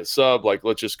 I can't sub. Like,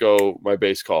 let's just go my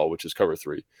base call, which is cover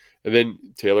 3. And then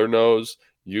Taylor knows,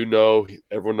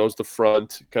 everyone knows the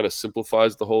front, kind of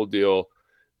simplifies the whole deal.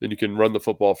 Then you can run the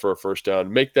football for a first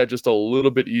down, make that just a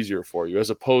little bit easier for you, as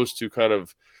opposed to kind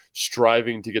of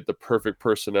striving to get the perfect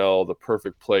personnel, the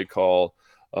perfect play call,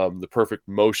 the perfect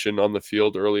motion on the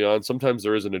field early on. Sometimes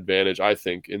there is an advantage, I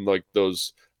think, in like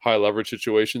those high leverage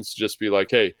situations to just be like,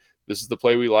 hey, this is the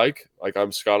play we like. Like,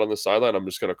 I'm Scott on the sideline. I'm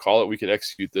just going to call it. We can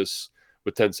execute this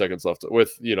with 10 seconds left,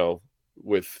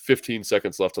 with 15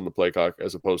 seconds left on the play clock,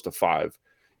 as opposed to 5.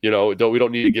 We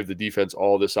don't need to give the defense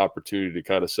all this opportunity to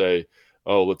kind of say,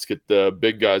 oh, let's get the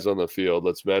big guys on the field.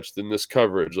 Let's match in this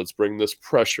coverage. Let's bring this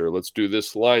pressure. Let's do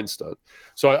this line stuff.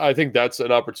 So I think that's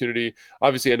an opportunity.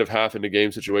 Obviously, end of half into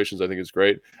game situations, I think is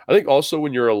great. I think also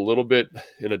when you're a little bit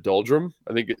in a doldrum,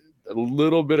 I think a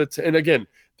little bit of and again,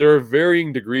 there are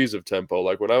varying degrees of tempo.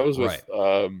 Like when I was with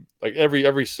like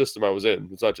every system I was in,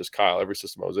 it's not just Kyle, every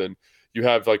system I was in, you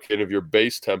have like kind of your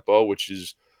base tempo, which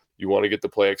is you want to get the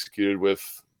play executed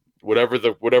with whatever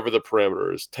the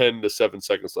parameter is, 10 to 7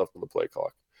 seconds left on the play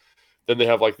clock. Then they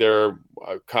have like their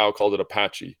Kyle called it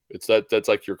Apache. That's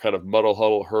like your kind of muddle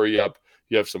huddle, hurry up.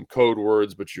 You have some code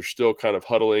words, but you're still kind of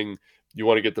huddling. You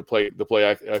want to get the play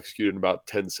executed in about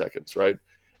 10 seconds, right?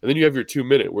 And then you have your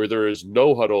 2-minute where there is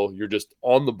no huddle. You're just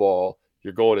on the ball.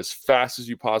 You're going as fast as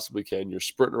you possibly can. You're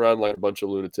sprinting around like a bunch of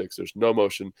lunatics. There's no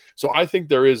motion. So I think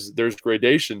there's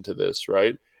gradation to this,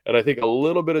 right? And I think a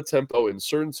little bit of tempo in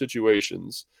certain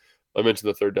situations, I mentioned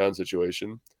the third down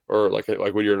situation, or like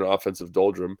when you're in an offensive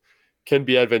doldrum, can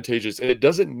be advantageous. And it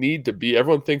doesn't need to be.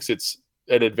 Everyone thinks it's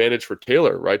an advantage for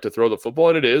Taylor, right, to throw the football,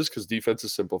 and it is because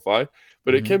defenses simplify.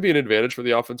 But it can be an advantage for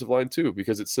the offensive line too,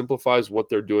 because it simplifies what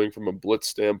they're doing from a blitz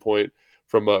standpoint,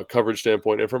 from a coverage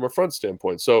standpoint, and from a front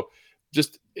standpoint. So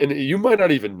and you might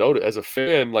not even notice as a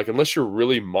fan, like unless you're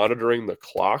really monitoring the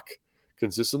clock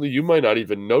consistently, you might not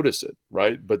even notice it,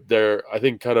 right? But I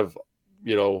think kind of,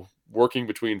 working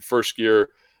between first gear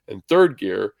and third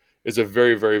gear is a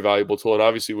very, very valuable tool. And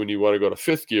obviously when you want to go to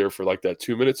fifth gear for like that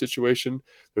 2-minute situation,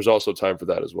 there's also time for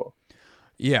that as well.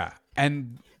 Yeah.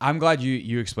 And I'm glad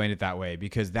you explained it that way,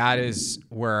 because that is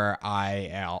where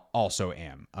I also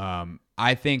am.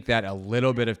 I think that a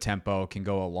little bit of tempo can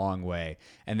go a long way,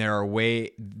 and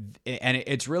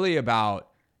it's really about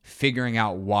figuring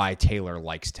out why Taylor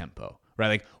likes tempo. Right?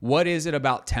 Like, what is it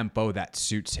about tempo that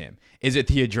suits him? Is it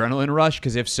the adrenaline rush?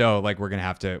 Because if so, like we're gonna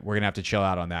have to chill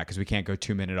out on that, because we can't go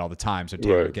 2-minute all the time. So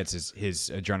Taylor gets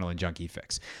his adrenaline junkie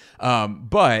fix.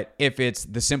 But if it's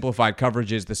the simplified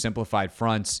coverages, the simplified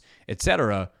fronts,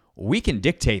 etc., we can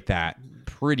dictate that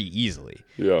pretty easily.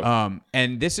 Yeah.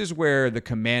 And this is where the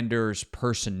Commanders'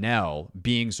 personnel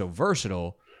being so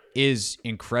versatile is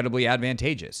incredibly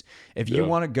advantageous. If you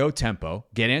want to go tempo,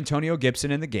 get Antonio Gibson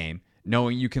in the game,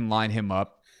 knowing you can line him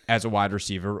up as a wide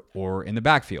receiver or in the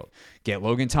backfield. Get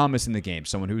Logan Thomas in the game,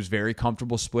 someone who's very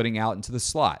comfortable splitting out into the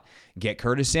slot. Get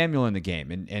Curtis Samuel in the game,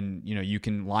 and you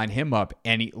can line him up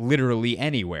literally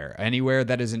anywhere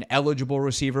that is an eligible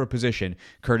receiver position.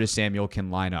 Curtis Samuel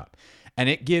can line up, and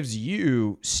it gives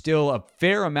you still a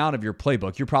fair amount of your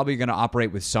playbook. You're probably going to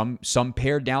operate with some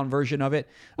pared down version of it,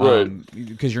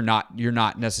 because you're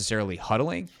not necessarily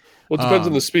huddling. Well, it depends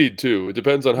on the speed too. It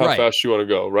depends on how fast you want to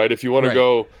go, right? If you want to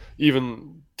go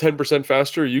even 10%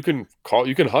 faster, you can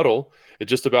huddle. It's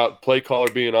just about play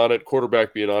caller being on it,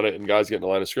 quarterback being on it, and guys getting the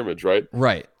line of scrimmage, right?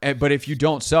 Right. But if you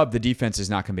don't sub, the defense is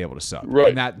not going to be able to sub. Right.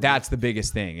 And that's the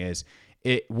biggest thing is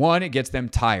it gets them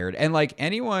tired. And like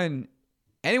anyone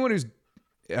who's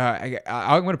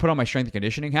I'm going to put on my strength and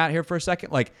conditioning hat here for a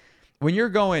second. Like when you're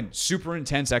going super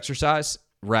intense exercise,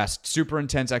 rest, super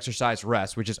intense exercise,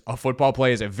 rest, which is a football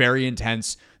play is a very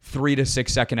intense 3 to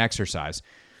 6 second exercise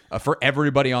for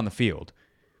everybody on the field.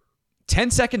 10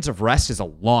 seconds of rest is a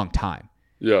long time.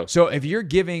 Yeah. So if you're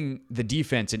giving the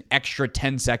defense an extra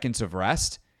 10 seconds of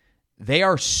rest, they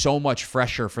are so much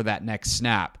fresher for that next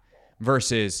snap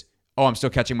versus, I'm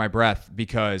still catching my breath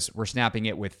because we're snapping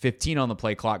it with 15 on the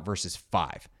play clock versus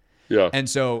 5. Yeah. And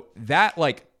so that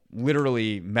like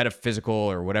literally metaphysical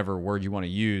or whatever word you want to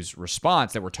use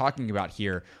response that we're talking about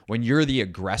here, when you're the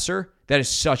aggressor, that is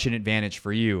such an advantage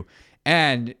for you.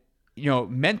 And,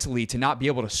 mentally to not be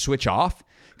able to switch off,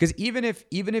 because even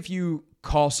if you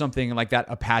call something like that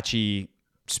Apache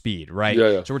speed, right?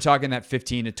 Yeah. So we're talking that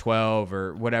 15 to 12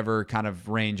 or whatever kind of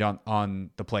range on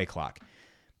the play clock.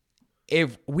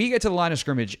 if we get to the line of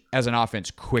scrimmage as an offense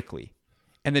quickly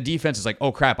and the defense is like,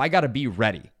 oh crap, I got to be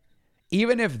ready.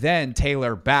 Even if then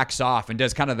Taylor backs off and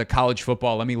does kind of the college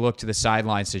football, let me look to the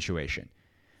sideline situation,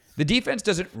 the defense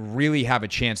doesn't really have a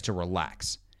chance to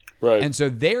relax. Right. And so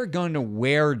they're going to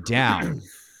wear down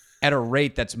at a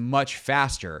rate that's much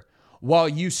faster while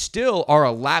you still are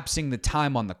elapsing the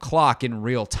time on the clock in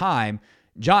real time.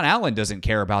 John Allen doesn't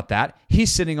care about that.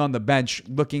 He's sitting on the bench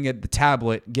looking at the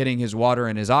tablet, getting his water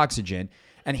and his oxygen,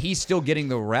 and he's still getting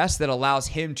the rest that allows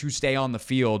him to stay on the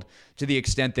field to the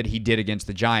extent that he did against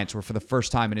the Giants, where for the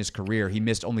first time in his career, he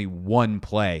missed only one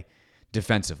play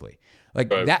defensively.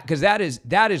 Like right. that, because that is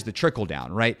the trickle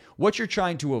down, right? What you're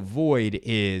trying to avoid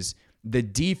is the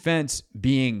defense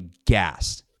being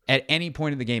gassed at any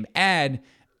point in the game. Add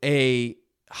a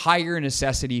higher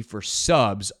necessity for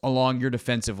subs along your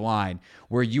defensive line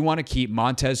where you want to keep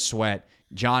Montez Sweat,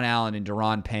 John Allen, and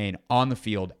Daron Payne on the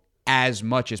field as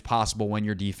much as possible when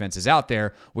your defense is out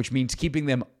there, which means keeping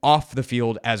them off the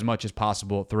field as much as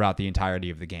possible throughout the entirety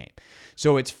of the game.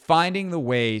 So it's finding the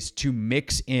ways to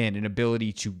mix in an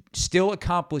ability to still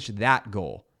accomplish that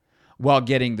goal while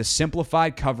getting the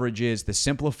simplified coverages, the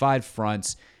simplified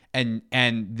fronts, and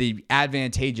the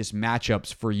advantageous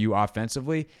matchups for you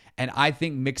offensively. And I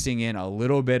think mixing in a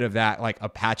little bit of that like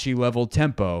Apache level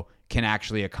tempo can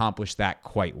actually accomplish that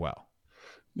quite well.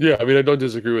 Yeah, I mean, I don't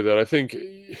disagree with that. I think,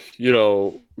 you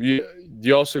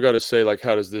also got to say, like,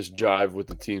 how does this jive with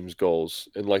the team's goals?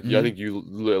 And, like, I think you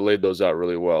laid those out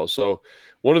really well. So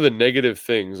one of the negative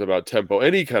things about tempo,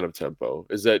 any kind of tempo,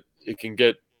 is that it can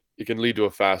lead to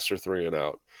a faster 3 and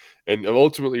out. And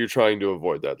ultimately, you're trying to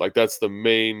avoid that. Like, that's the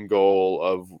main goal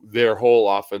of their whole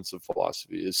offensive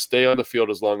philosophy is stay on the field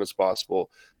as long as possible.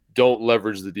 Don't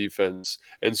leverage the defense.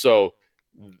 And so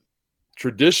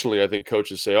traditionally, I think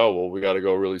coaches say, oh, well, we got to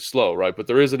go really slow, right? But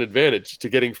there is an advantage to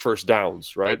getting first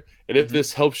downs, right? And if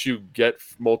this helps you get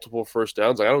multiple first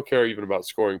downs, like, I don't care even about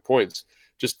scoring points,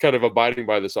 just kind of abiding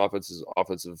by this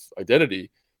offensive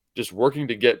identity, just working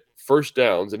to get first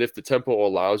downs. And if the tempo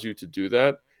allows you to do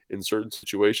that in certain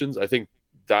situations, I think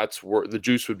that's where the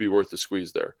juice would be worth the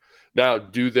squeeze there. Now,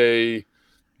 do they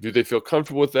feel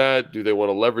comfortable with that? Do they want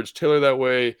to leverage Taylor that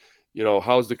way?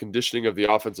 How's the conditioning of the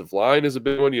offensive line is a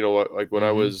big one. Like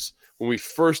when we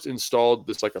first installed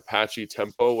this like Apache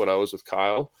tempo when I was with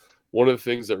Kyle, one of the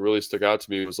things that really stuck out to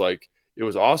me was like, it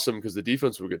was awesome because the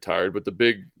defense would get tired, but the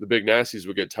big nasties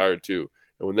would get tired too.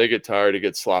 And when they get tired, it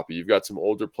gets sloppy. You've got some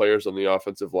older players on the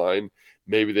offensive line.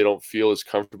 Maybe they don't feel as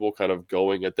comfortable kind of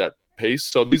going at that pace.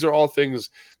 So these are all things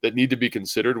that need to be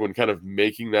considered when kind of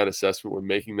making that assessment, when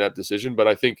making that decision. But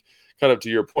I think kind of to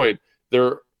your point,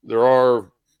 there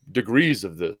are degrees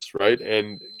of this, right?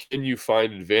 And can you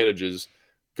find advantages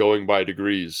going by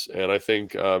degrees? And I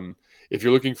think if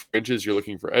you're looking for inches, you're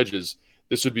looking for edges,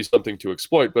 this would be something to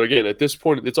exploit. But again, at this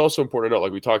point, it's also important to note,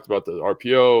 like we talked about the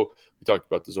RPO, we talked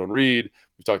about the zone read,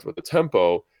 we talked about the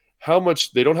tempo, how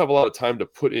much they don't have a lot of time to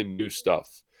put in new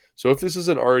stuff. So if this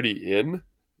isn't already in,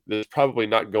 it's probably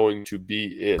not going to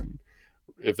be in,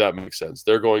 if that makes sense.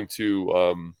 They're going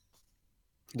to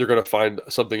find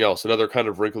something else, another kind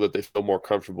of wrinkle that they feel more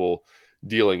comfortable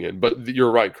dealing in. But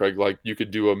you're right, Craig. Like you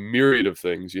could do a myriad of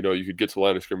things. You could get to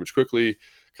line of scrimmage quickly,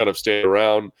 kind of stand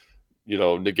around,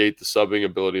 negate the subbing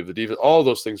ability of the defense. All of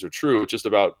those things are true. It's just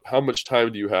about how much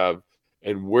time do you have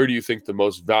and where do you think the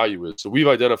most value is. So we've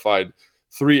identified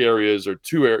 3 areas or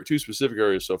two specific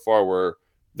areas so far where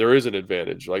there is an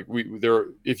advantage. Like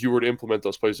if you were to implement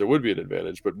those plays, there would be an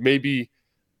advantage, but maybe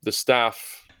the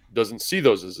staff doesn't see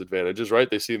those as advantages, right?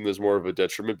 They see them as more of a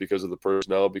detriment because of the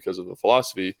personnel, because of the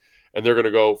philosophy, and they're going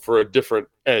to go for a different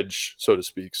edge, so to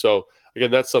speak. So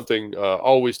again, that's something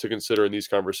always to consider in these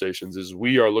conversations is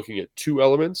we are looking at 2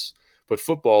 elements, but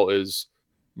football is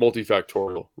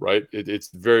multifactorial, right? It's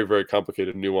very, very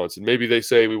complicated and nuanced. And maybe they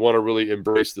say we want to really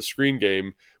embrace the screen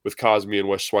game with Cosme and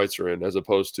Wes Schweitzer in, as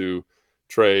opposed to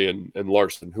Trey and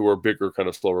Larson, who are bigger, kind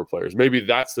of slower players. Maybe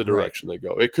that's the direction they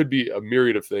go. It could be a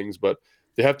myriad of things, but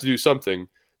they have to do something.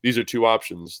 These are 2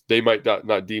 options. They might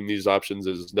not deem these options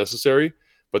as necessary,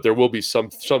 but there will be some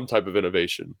type of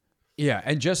innovation. Yeah,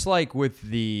 and just like with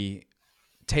the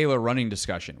Taylor running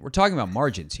discussion, we're talking about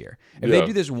margins here. If they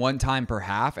do this one time per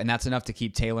half, and that's enough to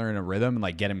keep Taylor in a rhythm and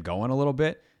like get him going a little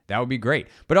bit, that would be great.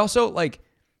 But also, like,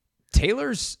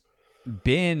 Taylor's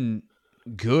been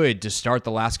good to start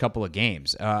the last couple of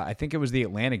games. I think it was the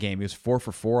Atlanta game. He was 4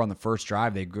 for 4 on the first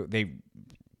drive. They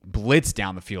blitz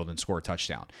down the field and score a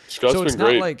touchdown. Scott's so it's been not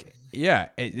great. like,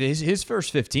 his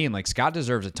first 15, like Scott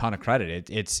deserves a ton of credit.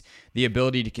 It's the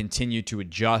ability to continue to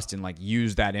adjust and like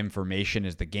use that information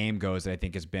as the game goes that I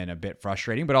think has been a bit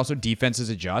frustrating, but also defenses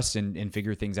adjust and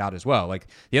figure things out as well. Like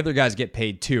the other guys get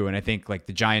paid too. And I think like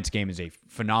the Giants game is a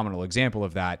phenomenal example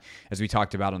of that, as we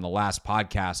talked about on the last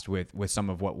podcast with some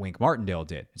of what Wink Martindale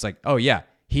did. It's like, oh yeah,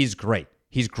 he's great.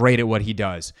 He's great at what he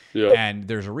does. Yeah. And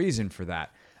there's a reason for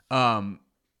that.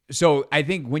 So I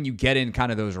think when you get in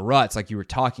kind of those ruts, like you were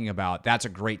talking about, that's a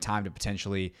great time to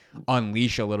potentially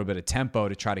unleash a little bit of tempo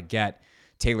to try to get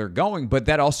Taylor going. But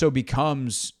that also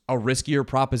becomes a riskier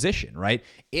proposition, right?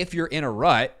 If you're in a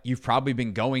rut, you've probably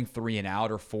been going 3 and out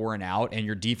or 4 and out, and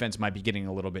your defense might be getting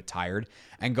a little bit tired,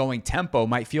 and going tempo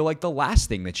might feel like the last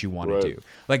thing that you want to do.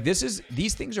 Like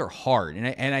these things are hard.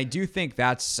 And I do think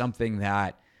that's something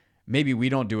that maybe we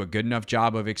don't do a good enough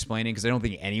job of explaining, because I don't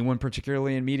think anyone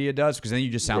particularly in media does, because then you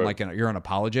just sound like you're an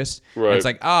apologist. Right. It's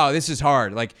like, oh, this is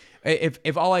hard. Like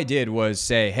if all I did was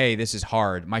say, hey, this is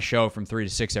hard, my show from 3 to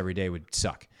 6 every day would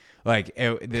suck. Like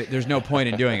there's no point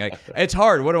in doing it. Like, it's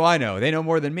hard. What do I know? They know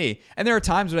more than me. And there are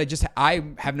times when I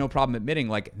have no problem admitting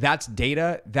like that's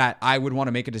data that I would want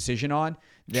to make a decision on.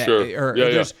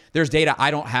 There's data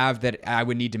I don't have that I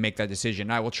would need to make that decision.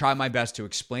 And I will try my best to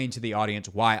explain to the audience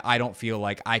why I don't feel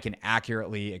like I can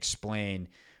accurately explain,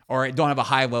 or I don't have a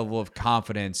high level of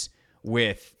confidence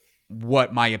with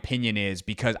what my opinion is,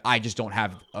 because I just don't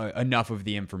have enough of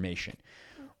the information.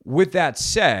 With that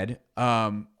said,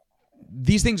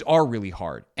 these things are really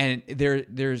hard, and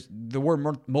there's the word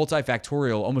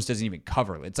multifactorial almost doesn't even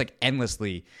cover it. It's like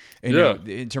endlessly, you know,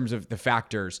 in terms of the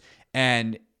factors.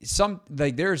 And some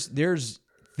like there's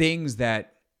things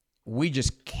that we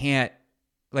just can't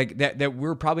like that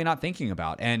we're probably not thinking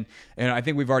about, and I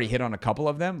think we've already hit on a couple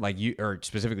of them. Like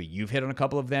specifically you've hit on a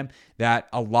couple of them that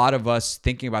a lot of us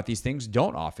thinking about these things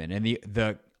don't often. And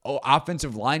the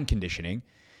offensive line conditioning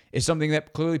is something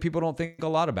that clearly people don't think a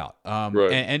lot about.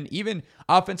 And even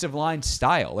offensive line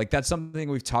style, like that's something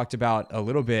we've talked about a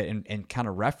little bit and kind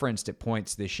of referenced at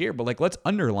points this year, but like, let's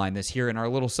underline this here in our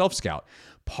little self-scout.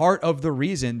 Part of the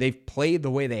reason they've played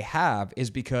the way they have is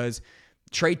because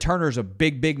Trey Turner's a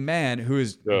big man who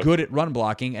is good at run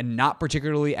blocking and not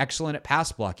particularly excellent at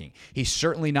pass blocking. He's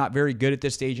certainly not very good at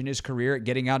this stage in his career at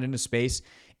getting out into space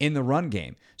in the run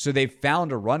game. So they've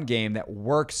found a run game that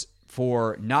works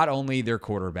for not only their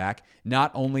quarterback,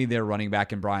 not only their running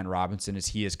back in Brian Robinson as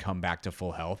he has come back to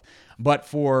full health, but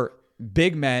for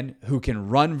big men who can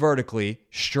run vertically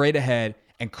straight ahead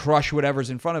and crush whatever's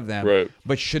in front of them,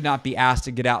 but should not be asked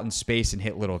to get out in space and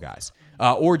hit little guys.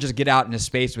 Or just get out in a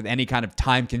space with any kind of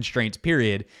time constraints,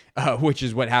 period, which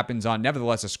is what happens on,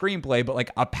 nevertheless, a screenplay, but like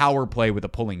a power play with a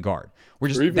pulling guard. Or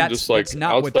even just like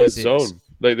not outside zone. Is.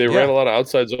 They ran a lot of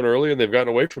outside zone early, and they've gotten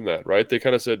away from that, right? They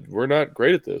kind of said, we're not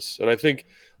great at this. And I think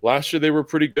last year they were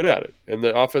pretty good at it, and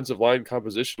the offensive line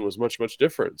composition was much, much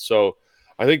different. So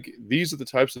I think these are the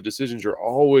types of decisions you're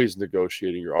always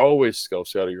negotiating. You're always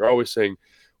scouting. You're always saying,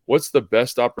 what's the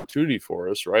best opportunity for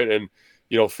us, right? And,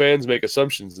 you know, fans make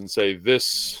assumptions and say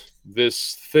this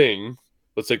thing,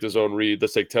 let's take the zone read,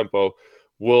 let's take tempo,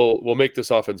 will make this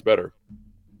offense better.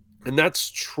 And that's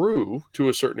true to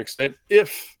a certain extent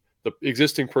if the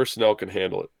existing personnel can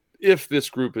handle it. If this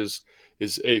group is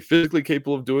physically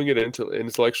capable of doing it and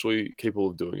intellectually capable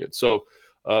of doing it. So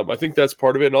I think that's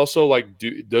part of it. And also, like,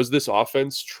 does this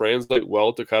offense translate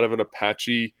well to kind of an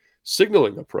Apache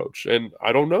signaling approach? And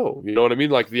I don't know. You know what I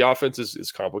mean? Like, the offense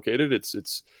is complicated.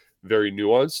 It's very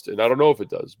nuanced, and I don't know if it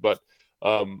does. But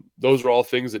those are all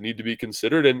things that need to be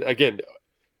considered. And again,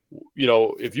 you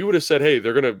know, if you would have said, hey,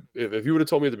 if you would have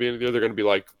told me at the beginning of the year they're going to be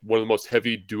like one of the most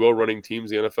heavy duo running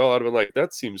teams in the NFL, I'd have been like,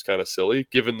 that seems kind of silly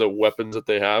given the weapons that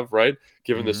they have, right?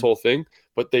 Given this whole thing.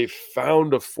 But they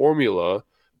found a formula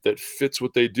that fits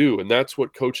what they do. And that's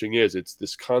what coaching is. It's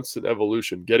this constant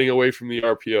evolution, getting away from the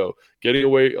RPO, getting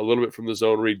away a little bit from the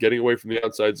zone read, getting away from the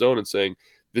outside zone and saying,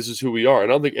 this is who we are.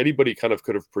 And I don't think anybody kind of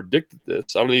could have predicted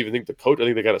this. I don't even think I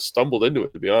think they kind of stumbled into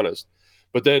it, to be honest.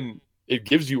 But then it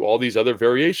gives you all these other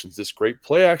variations. This great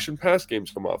play action pass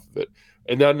games come off of it.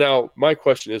 And now my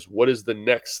question is, what is the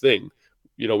next thing?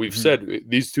 You know, we've said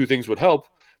these two things would help,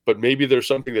 but maybe there's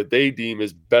something that they deem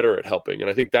is better at helping. And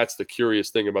I think that's the curious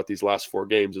thing about these last 4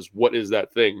 games is, what is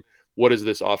that thing? What does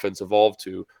this offense evolve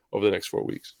to over the next 4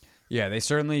 weeks? Yeah, they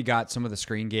certainly got some of the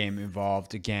screen game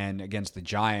involved again against the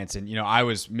Giants. And, you know, I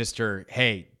was Mr.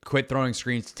 Hey, quit throwing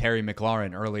screens to Terry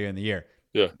McLaurin earlier in the year.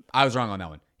 Yeah. I was wrong on that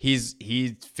one.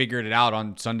 He figured it out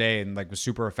on Sunday and like was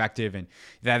super effective. And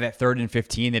that 3rd and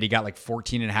 15 that he got like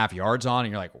 14 and a half yards on.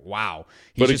 And you're like, wow,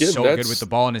 he's just so good with the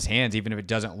ball in his hands, even if it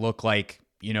doesn't look like,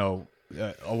 you know,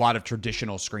 a lot of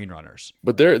traditional screen runners.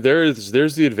 But there's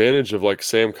the advantage of like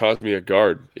Sam Cosmi at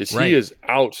guard is Right. he is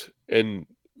out and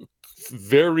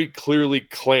very clearly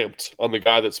clamped on the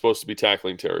guy that's supposed to be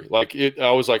tackling Terry. Like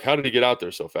I was like, how did he get out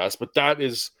there so fast? But that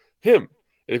is him.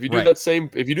 And if you do Right.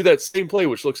 if you do that same play,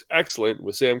 which looks excellent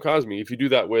with Sam Cosmi, if you do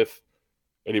that with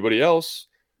anybody else,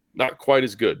 not quite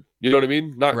as good. You know what I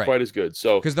mean? Not Right. quite as good.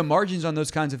 So Because the margins on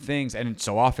those kinds of things, and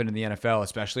so often in the NFL,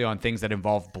 especially on things that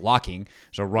involve blocking,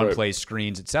 so run Right. plays,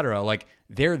 screens, etc., like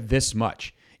they're this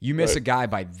much. You miss Right. a guy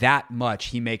by that much,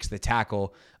 he makes the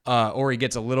tackle, or he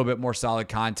gets a little bit more solid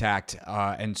contact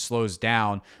and slows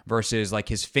down versus like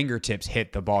his fingertips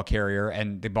hit the ball carrier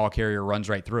and the ball carrier runs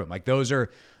right through him. Like those are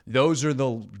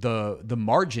the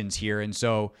margins here, and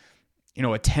so. You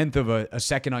know, a tenth of a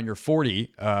second on your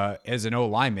 40 as an O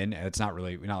lineman, it's not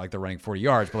like they're running 40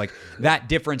 yards, but like that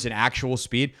difference in actual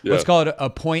speed, let's call it a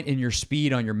point in your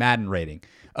speed on your Madden rating,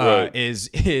 Right.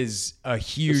 is a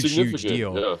huge significant,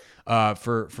 deal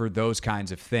for those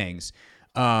kinds of things.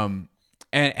 And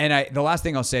the last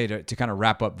thing I'll say to kind of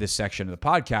wrap up this section of the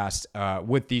podcast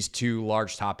with these two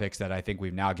large topics that I think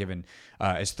we've now given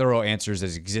as thorough answers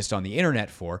as exist on the internet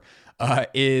for,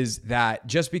 is that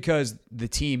just because the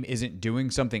team isn't doing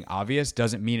something obvious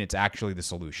doesn't mean it's actually the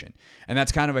solution. And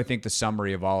that's kind of, I think, the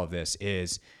summary of all of this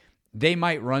is they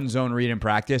might run zone read in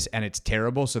practice and it's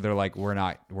terrible. So they're like, we're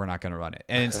not going to run it.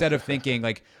 And instead of thinking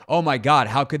like, oh my God,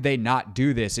 how could they not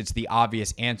do this? It's the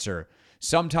obvious answer.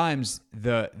 Sometimes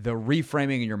the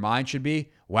reframing in your mind should be,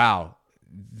 wow,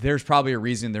 there's probably a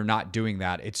reason they're not doing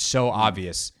that. It's so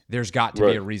obvious. There's got to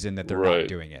be a reason that they're not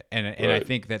doing it. And I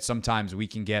think that sometimes we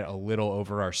can get a little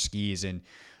over our skis and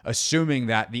assuming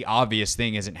that the obvious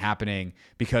thing isn't happening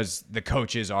because the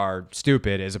coaches are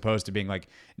stupid, as opposed to being like,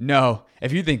 no,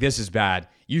 if you think this is bad,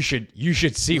 you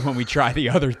should see when we try the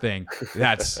other thing.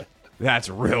 That's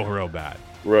real bad.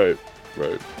 Right.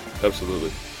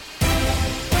 Absolutely.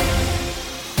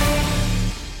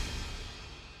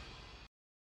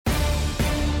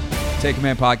 Take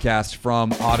Command podcast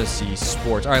from Odyssey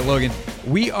Sports. All right, Logan,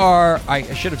 I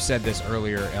should have said this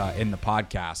earlier in the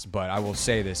podcast, but I will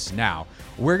say this now.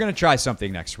 We're going to try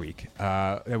something next week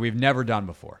that we've never done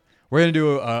before. We're going to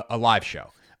do a live show.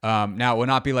 Now, it will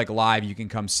not be like live. You can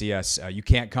come see us. You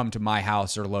can't come to my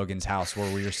house or Logan's house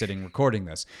where we are sitting recording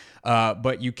this.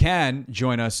 But you can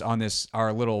join us on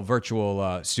our little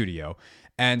virtual studio.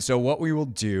 And so what we will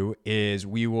do is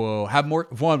we will have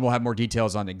we'll have more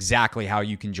details on exactly how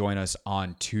you can join us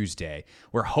on Tuesday.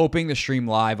 We're hoping to stream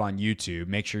live on YouTube.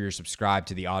 Make sure you're subscribed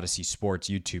to the Odyssey Sports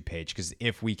YouTube page, because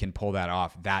if we can pull that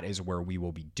off, that is where we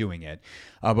will be doing it.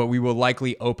 But we will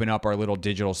likely open up our little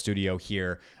digital studio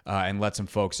here and let some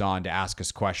folks on to ask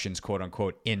us questions, quote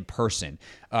unquote, in person.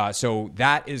 So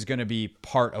that is going to be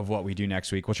part of what we do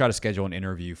next week. We'll try to schedule an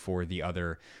interview for the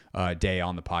other day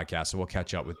on the podcast. So we'll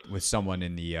catch up with someone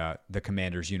in the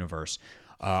Commanders universe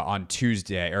on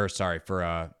Tuesday,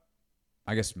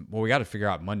 I guess, we got to figure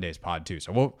out Monday's pod too.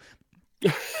 So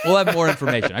we'll have more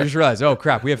information. I just realized, oh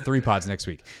crap, we have 3 pods next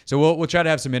week. So we'll try to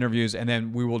have some interviews, and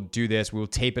then we will do this. We will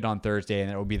tape it on Thursday, and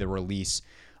then it will be the release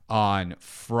on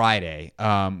Friday.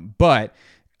 But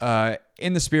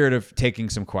in the spirit of taking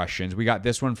some questions, we got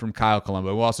this one from Kyle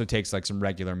Colombo, who also takes like some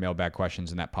regular mailbag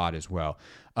questions in that pod as well.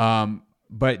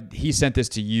 But he sent this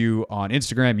to you on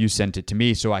Instagram. You sent it to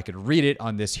me so I could read it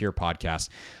on this here podcast.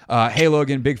 Hey,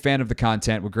 Logan, big fan of the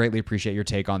content. Would greatly appreciate your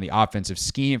take on the offensive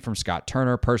scheme from Scott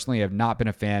Turner. Personally, I have not been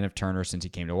a fan of Turner since he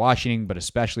came to Washington, but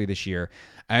especially this year.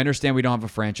 I understand we don't have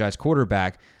a franchise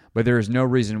quarterback, but there is no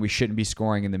reason we shouldn't be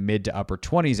scoring in the mid to upper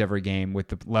 20s every game with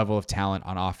the level of talent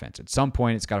on offense. At some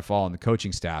point, it's got to fall on the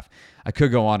coaching staff. I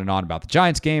could go on and on about the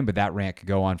Giants game, but that rant could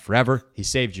go on forever. He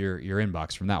saved your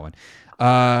inbox from that one.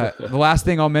 The last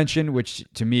thing I'll mention, which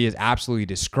to me is absolutely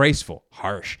disgraceful,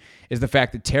 harsh, is the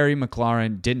fact that Terry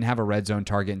McLaurin didn't have a red zone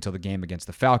target until the game against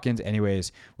the Falcons.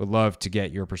 Anyways, would love to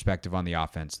get your perspective on the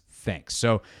offense. Thanks.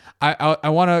 So I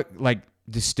want to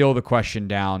distill the question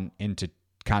down into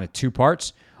kind of 2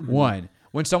 parts. Mm-hmm. One,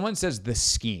 when someone says the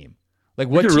scheme, like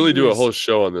what we could really do a whole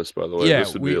show on this, by the way. Yeah,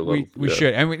 this would be a little, we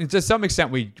should. And to some extent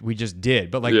we just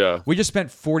did, but we just spent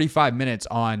 45 minutes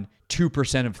on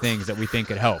 2% of things that we think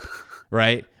could help.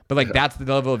 Right? But that's the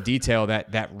level of detail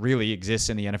that really exists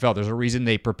in the NFL. There's a reason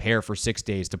they prepare for 6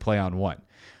 days to play on one.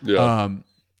 Yeah.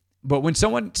 But when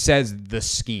someone says the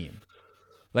scheme,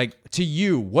 to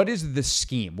you, what is the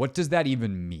scheme? What does that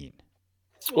even mean?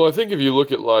 Well, I think if you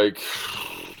look at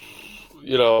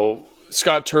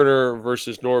Scott Turner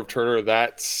versus Norv Turner,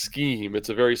 that scheme, it's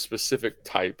a very specific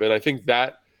type. And I think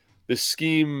that the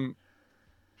scheme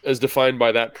as defined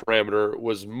by that parameter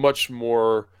was much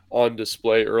more on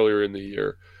display earlier in the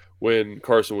year, when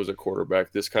Carson was a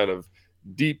quarterback. This kind of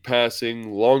deep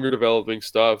passing, longer developing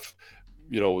stuff,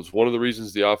 was one of the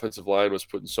reasons the offensive line was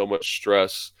putting so much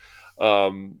stress.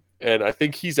 And I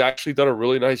think he's actually done a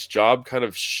really nice job kind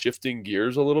of shifting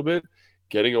gears a little bit,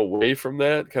 getting away from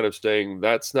that, kind of saying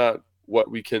that's not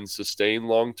what we can sustain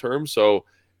long term. So,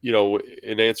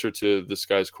 in answer to this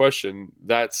guy's question,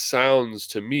 that sounds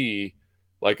to me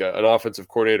like an offensive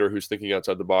coordinator who's thinking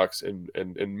outside the box and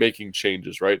making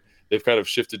changes, right? They've kind of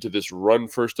shifted to this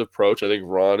run-first approach. I think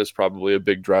Ron is probably a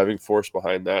big driving force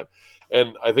behind that.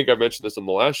 And I think I mentioned this on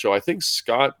the last show. I think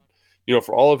Scott,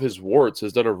 for all of his warts,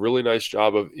 has done a really nice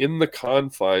job of, in the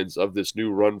confines of this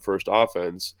new run-first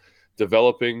offense,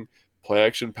 developing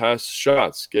play-action pass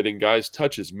shots, getting guys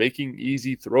touches, making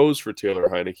easy throws for Taylor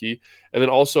Heinicke, and then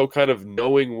also kind of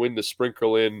knowing when to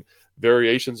sprinkle in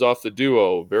variations off the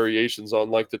duo, variations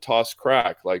on like the toss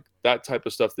crack, like that type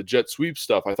of stuff, the jet sweep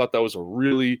stuff. I thought that was a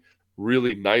really,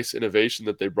 really nice innovation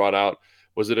that they brought out.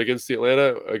 Was it against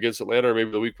Atlanta, or maybe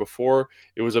the week before?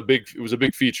 It was a big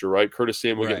feature, right? Curtis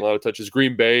Samuel getting a lot of touches.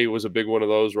 Green Bay was a big one of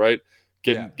those, right?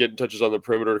 Getting touches on the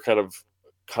perimeter to kind of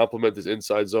complement this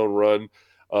inside zone run.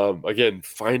 Again,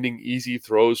 finding easy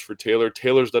throws for Taylor.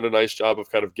 Taylor's done a nice job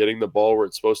of kind of getting the ball where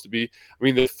it's supposed to be. I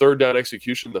mean, the third down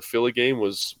execution in the Philly game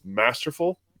was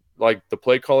masterful. Like, the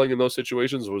play calling in those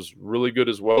situations was really good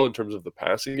as well in terms of the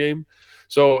passing game.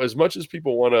 So as much as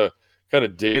people want to kind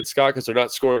of dig at Scott because they're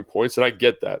not scoring points, and I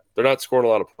get that. They're not scoring a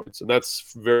lot of points, and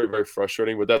that's very, very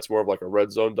frustrating, but that's more of like a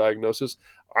red zone diagnosis.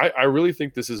 I really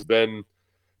think this has been,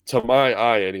 to my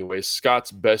eye anyway,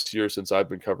 Scott's best year since I've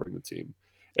been covering the team.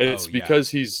 And it's because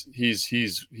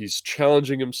he's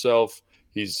challenging himself,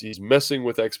 he's messing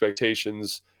with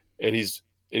expectations, and he's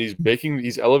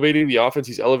elevating the offense.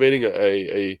 He's elevating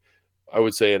a I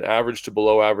would say an average to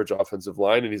below average offensive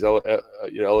line, and he's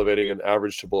elevating an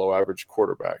average to below average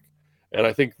quarterback. And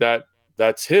I think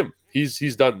that's him.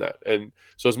 He's done that. And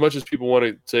so as much as people want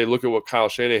to say, look at what Kyle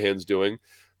Shanahan's doing,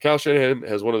 Kyle Shanahan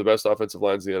has one of the best offensive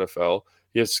lines in the NFL.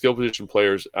 He has skill position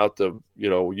players out the,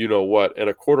 what, and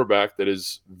a quarterback that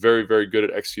is very, very good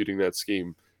at executing that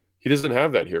scheme. He doesn't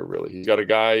have that here, really. He's got a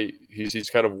guy he's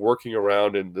kind of working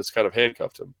around, and that's kind of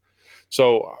handcuffed him.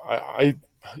 So I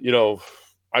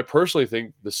personally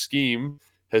think the scheme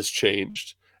has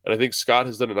changed, and I think Scott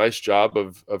has done a nice job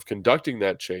of conducting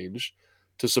that change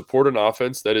to support an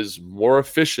offense that is more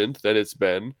efficient than it's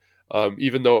been,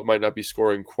 even though it might not be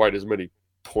scoring quite as many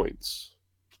points.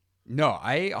 No,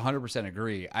 I 100%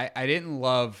 agree. I didn't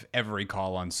love every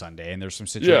call on Sunday, and there's some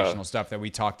situational stuff that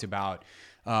we talked about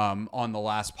on the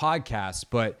last podcast.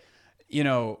 But,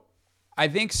 I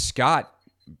think Scott,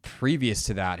 previous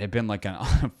to that, had been like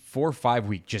a 4 or 5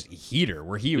 week just heater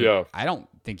where I don't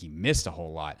think he missed a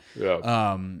whole lot.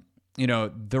 Yeah.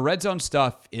 The red zone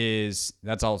stuff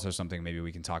that's also something maybe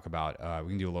we can talk about.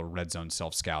 We can do a little red zone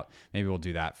self scout. Maybe we'll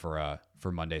do that for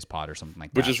Monday's pod or something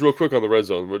like that. But just real quick on the red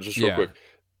zone, quick.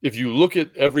 If you look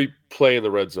at every play in the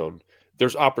red zone,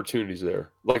 there's opportunities there.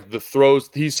 Like the throws,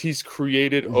 he's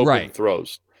created open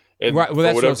throws. And right. Well,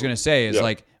 that's what I was going to say is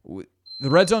the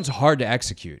red zone's hard to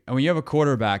execute. And when you have a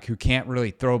quarterback who can't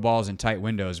really throw balls in tight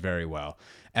windows very well,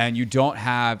 and you don't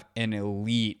have an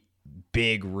elite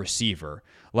big receiver,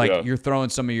 you're throwing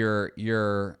some of your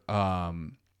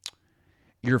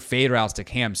fade routes to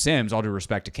Cam Sims, all due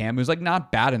respect to Cam, who's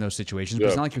not bad in those situations, but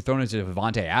it's not like you're throwing it to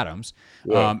Devontae Adams.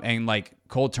 Yeah. And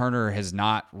Cole Turner has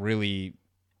not really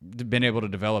been able to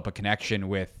develop a connection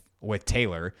with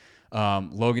Taylor.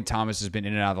 Logan Thomas has been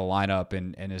in and out of the lineup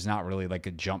and is not really like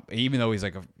a jump, even though he's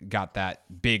got that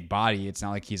big body. It's not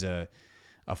like he's a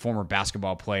former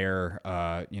basketball player,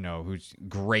 who's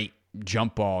great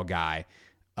jump ball guy.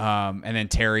 And then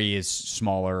Terry is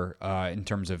smaller in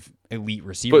terms of elite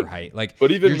receiver height.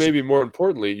 But even maybe more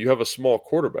importantly, you have a small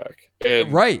quarterback.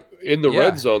 And in the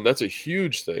red zone, that's a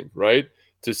huge thing, right?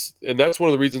 And that's one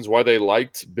of the reasons why they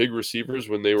liked big receivers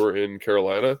when they were in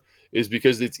Carolina, is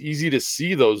because it's easy to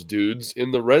see those dudes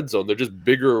in the red zone. They're just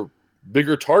bigger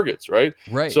targets, right?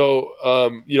 Right. So,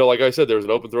 like I said, there's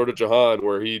an open throw to Jahan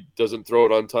where he doesn't throw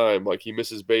it on time. He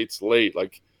misses Bates late.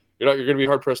 You're going to be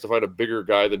hard pressed to find a bigger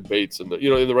guy than Bates in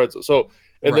the red zone. So,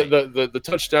 and the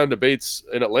touchdown to Bates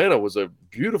in Atlanta was a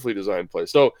beautifully designed play.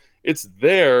 So it's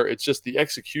there. It's just the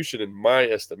execution, in my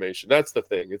estimation. That's the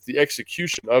thing. It's the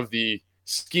execution of the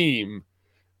scheme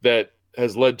that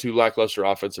has led to lackluster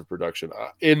offensive production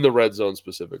in the red zone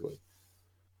specifically.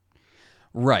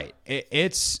 Right.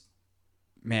 It's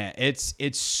Man, it's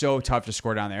so tough to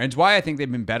score down there. And it's why I think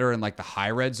they've been better in like the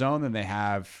high red zone than they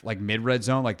have like mid red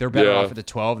zone. Like they're better off at the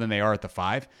 12 than they are at the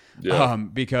 5.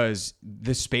 Because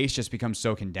the space just becomes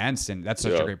so condensed. And that's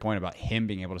such a great point about him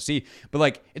being able to see. But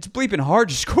like it's bleeping hard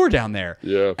to score down there.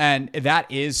 Yeah. And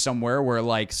that is somewhere where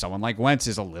like someone like Wentz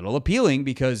is a little appealing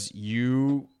because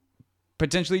you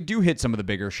potentially do hit some of the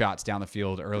bigger shots down the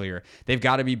field earlier. They've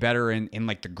got to be better in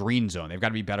like the green zone. They've got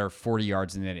to be better 40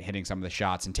 yards and then hitting some of the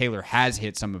shots. And Taylor has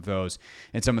hit some of those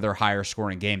in some of their higher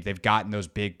scoring games. They've gotten those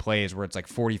big plays where it's like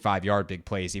 45-yard big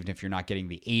plays, even if you're not getting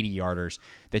the 80-yarders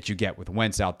that you get with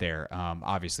Wentz out there.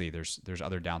 Obviously, there's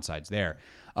other downsides there.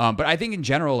 But I think in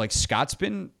general, like Scott's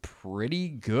been pretty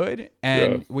good.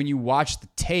 And when you watch the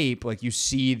tape, like you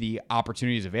see the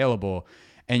opportunities available.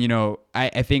 And,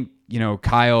 I think,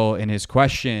 Kyle in his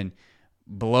question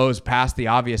blows past the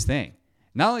obvious thing.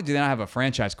 Not only do they not have a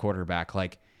franchise quarterback,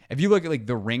 like if you look at like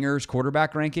the Ringers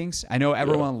quarterback rankings, I know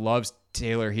everyone loves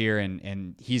Taylor here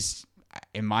and he's,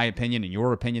 in my opinion, in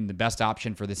your opinion, the best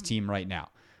option for this team right now.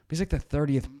 But he's like the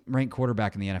 30th ranked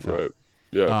quarterback in the NFL. Right.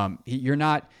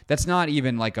 Yeah. That's not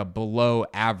even like a below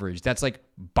average. That's like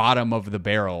bottom of the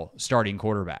barrel starting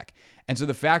quarterback. And so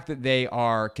the fact that they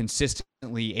are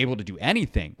consistently able to do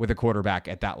anything with a quarterback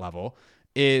at that level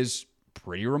is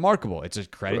pretty remarkable. It's a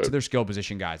credit to their skill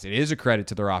position guys. It is a credit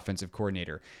to their offensive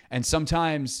coordinator. And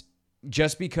sometimes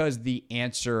just because the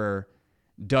answer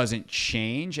doesn't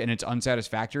change and it's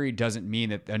unsatisfactory doesn't mean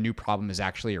that a new problem has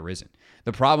actually arisen.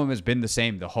 The problem has been the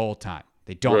same the whole time.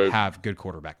 They don't have good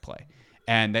quarterback play.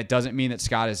 And that doesn't mean that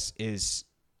Scott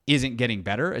isn't getting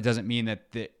better. It doesn't mean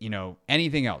that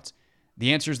anything else.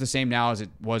 The answer is the same now as it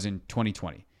was in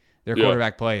 2020. Their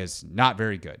quarterback play is not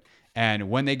very good.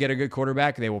 And when they get a good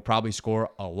quarterback, they will probably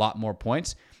score a lot more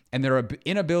points. And their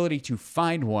inability to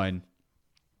find one,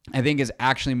 I think, is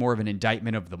actually more of an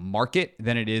indictment of the market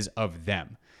than it is of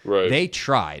them. Right. They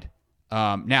tried.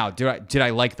 Now, did I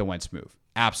like the Wentz move?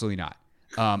 Absolutely not.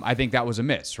 I think that was a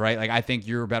miss, right? Like, I think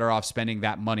you're better off spending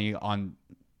that money on,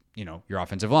 your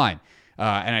offensive line.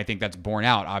 And I think that's borne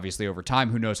out, obviously, over time.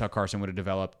 Who knows how Carson would have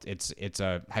developed? It's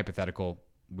a hypothetical.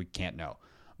 We can't know.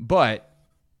 But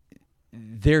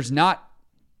there's not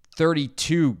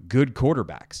 32 good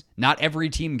quarterbacks. Not every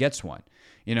team gets one.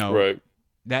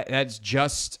 That's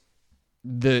just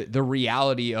the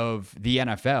reality of the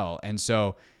NFL. And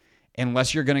so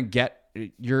unless you're going to get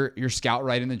your scout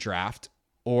right in the draft,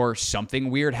 or something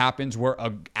weird happens where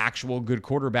an actual good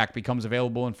quarterback becomes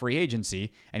available in free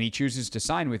agency and he chooses to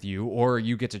sign with you, or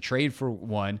you get to trade for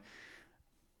one,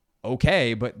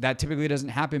 okay, but that typically doesn't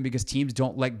happen because teams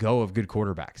don't let go of good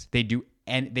quarterbacks. They do,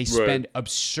 and they spend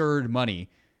absurd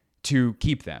money to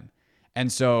keep them.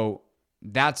 And so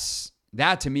that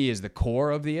to me is the core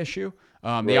of the issue.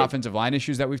 The offensive line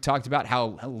issues that we've talked about,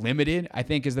 how limited I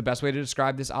think is the best way to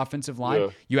describe this offensive line. Yeah.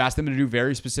 You ask them to do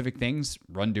very specific things,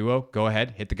 run duo, go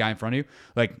ahead, hit the guy in front of you.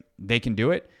 Like, they can do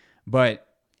it. But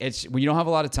it's when you don't have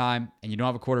a lot of time and you don't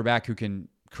have a quarterback who can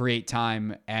create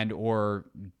time and or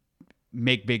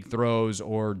make big throws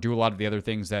or do a lot of the other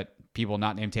things that people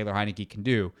not named Taylor Heinicke can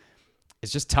do,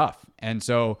 it's just tough. And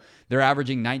so they're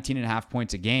averaging 19.5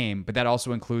 points a game, but that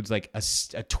also includes like a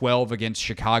 12 against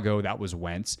Chicago, that was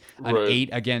Wentz, an 8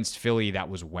 against Philly, that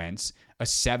was Wentz, a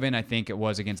 7, I think it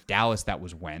was, against Dallas, that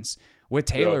was Wentz. With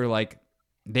Taylor, like,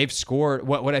 they've scored,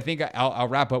 what I think, I'll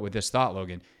wrap up with this thought,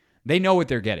 Logan. They know what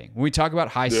they're getting. When we talk about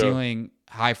high ceiling,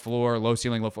 high floor, low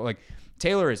ceiling, low floor, like,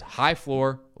 Taylor is high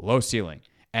floor, low ceiling.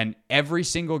 And every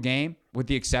single game, with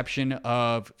the exception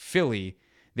of Philly,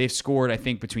 they've scored, I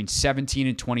think, between 17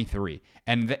 and 23.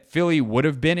 And Philly would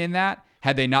have been in that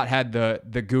had they not had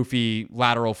the goofy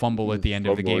lateral fumble at the end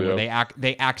of the game where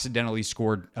they accidentally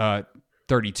scored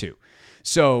 32.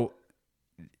 So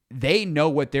they know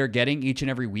what they're getting each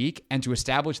and every week. And to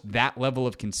establish that level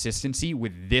of consistency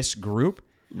with this group,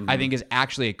 I think is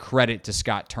actually a credit to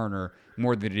Scott Turner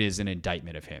more than it is an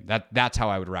indictment of him. That's how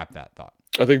I would wrap that thought.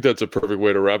 I think that's a perfect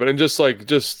way to wrap it. And just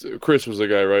Chris was the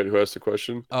guy, right, who asked the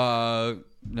question?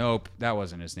 Nope, that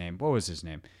wasn't his name. What was his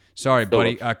name? Sorry,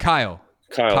 buddy. Kyle.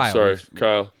 Sorry,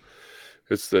 Kyle.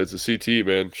 It's a CT,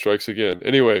 man. Strikes again.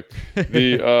 Anyway,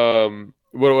 the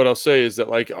what I'll say is that,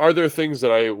 like, are there things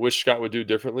that I wish Scott would do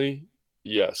differently?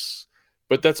 Yes,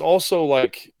 but that's also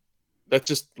like, that's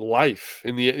just life.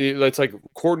 It's like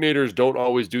coordinators don't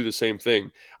always do the same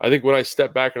thing. I think when I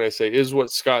step back and I say, is what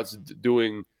Scott's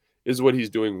doing, is what he's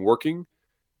doing working?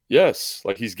 Yes,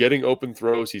 like, he's getting open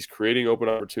throws, he's creating open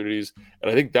opportunities,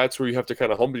 and I think that's where you have to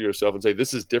kind of humble yourself and say,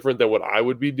 this is different than what I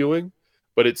would be doing,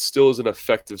 but it still is an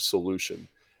effective solution.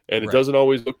 And it doesn't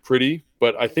always look pretty,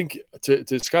 but I think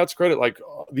to Scott's credit, like,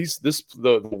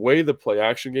 the way the play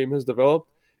action game has developed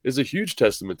is a huge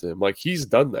testament to him. Like, he's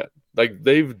done that. Like,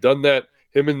 they've done that,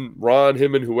 him and Ron,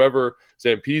 him and whoever,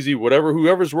 Zampese,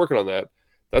 whoever's working on that.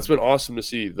 That's been awesome to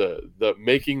see. The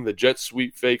making the jet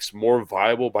sweep fakes more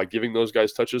viable by giving those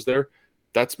guys touches there.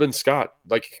 That's been Scott.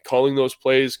 Like, calling those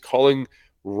plays, calling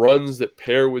runs that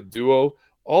pair with duo,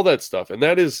 all that stuff. And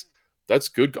that's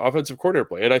good offensive coordinator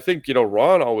play. And I think,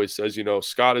 Ron always says,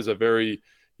 Scott is a very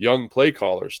young play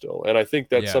caller still. And I think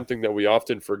that's something that we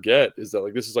often forget, is that,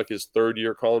 like, this is like his third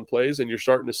year calling plays, and you're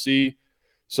starting to see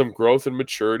some growth and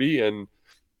maturity. And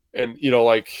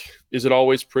like, is it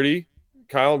always pretty,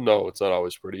 Kyle? No, it's not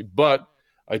always pretty, but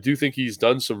I do think he's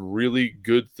done some really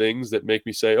good things that make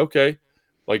me say, okay,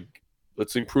 like,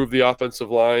 let's improve the offensive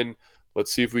line.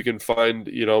 Let's see if we can find,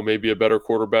 maybe a better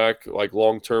quarterback, like,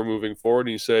 long-term moving forward.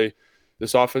 And you say,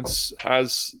 this offense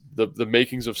has the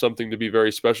makings of something to be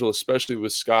very special, especially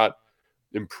with Scott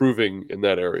improving in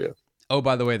that area. Oh,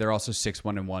 by the way, they're also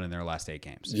 6-1-1 in their last 8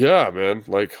 games. Yeah, man.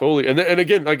 Like, holy. And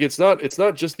again, like, it's not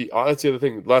just that's the other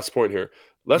thing. Last point here.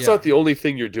 That's not the only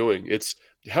thing you're doing. It's,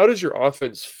 how does your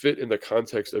offense fit in the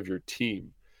context of your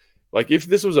team? Like, if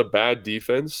this was a bad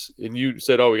defense and you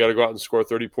said, oh, we got to go out and score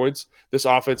 30 points, this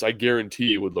offense, I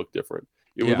guarantee it would look different.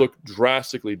 It would look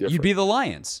drastically different. You'd be the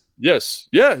Lions. Yes.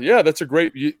 Yeah. That's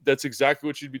that's exactly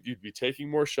what you'd be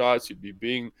taking more shots. You'd be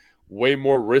being way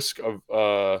more risk of,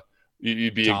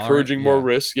 you'd be tolerant, encouraging more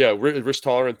risk. Yeah. Risk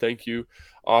tolerant. Thank you.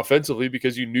 Offensively,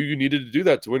 because you knew you needed to do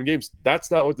that to win games.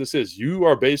 That's not what this is.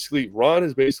 Ron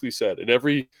has basically said in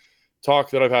every talk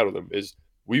that I've had with him is,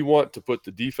 we want to put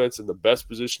the defense in the best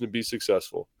position to be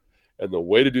successful. And the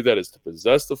way to do that is to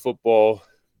possess the football,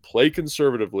 play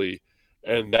conservatively,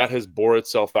 and that has bore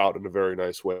itself out in a very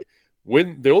nice way.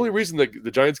 When the only reason that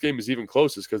the Giants game is even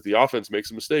close is because the offense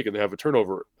makes a mistake and they have a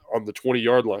turnover on the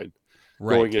 20-yard line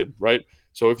going in, right?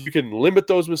 So if you can limit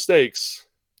those mistakes,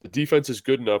 the defense is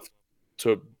good enough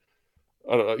to,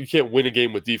 I don't know, you can't win a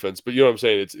game with defense, but you know what I'm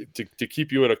saying? It's to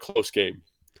keep you in a close game.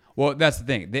 Well, that's the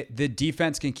thing. The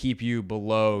defense can keep you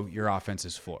below your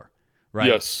offense's floor, right?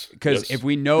 Yes. Because if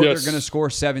we know they're going to score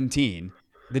 17,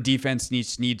 the defense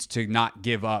needs to not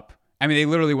give up. I mean, they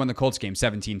literally won the Colts game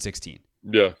 17-16.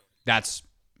 Yeah.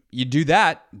 You do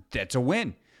that, that's a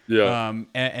win. Yeah.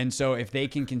 And so if they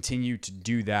can continue to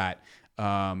do that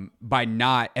by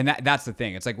not, and that's the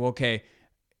thing. It's like, well, okay,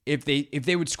 if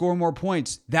they would score more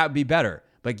points, that would be better.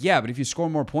 Like, yeah, but if you score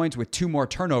more points with 2 more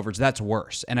turnovers, that's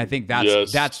worse. And I think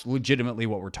that's legitimately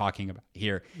what we're talking about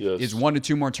here. Is 1 to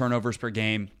 2 more turnovers per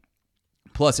game,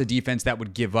 plus a defense that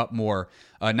would give up more,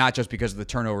 not just because of the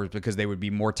turnovers, because they would be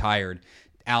more tired.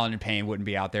 Allen and Payne wouldn't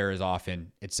be out there as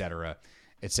often, et cetera,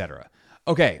 et cetera.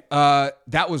 Okay,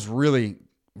 that was really,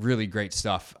 really great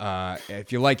stuff.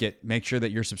 If you like it, make sure that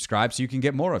you're subscribed so you can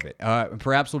get more of it.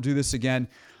 Perhaps we'll do this again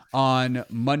on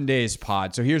Monday's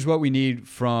pod. So here's what we need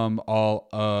from all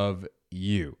of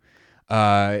you.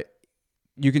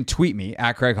 You can tweet me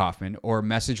at Craig Hoffman or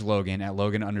message Logan at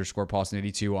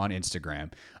Logan_Paulson82 on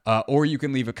Instagram. Or you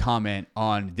can leave a comment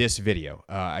on this video.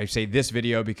 I say this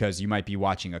video because you might be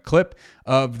watching a clip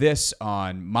of this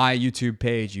on my YouTube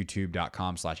page,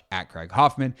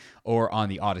 youtube.com/@CraigHoffman, or on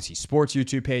the Odyssey Sports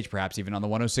YouTube page, perhaps even on the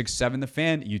 106.7 The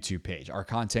Fan YouTube page. Our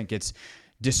content gets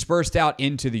dispersed out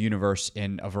into the universe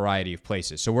in a variety of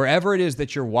places. So wherever it is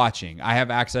that you're watching, I have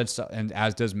access to, and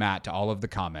as does Matt, to all of the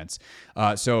comments.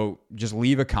 So just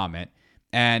leave a comment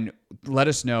and let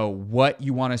us know what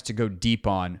you want us to go deep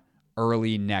on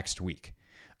early next week.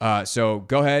 So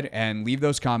go ahead and leave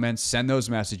those comments, send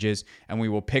those messages, and we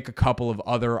will pick a couple of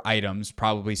other items,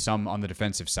 probably some on the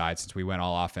defensive side since we went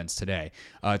all offense today,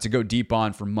 to go deep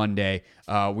on for Monday.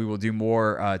 We will do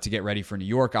more to get ready for New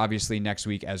York, obviously, next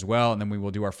week as well, and then we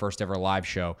will do our first ever live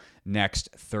show next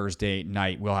Thursday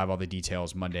night. We'll have all the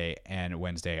details Monday and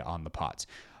Wednesday on the pods.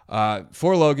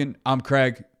 For Logan, I'm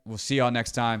Craig. We'll see y'all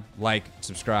next time. Like,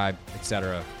 subscribe,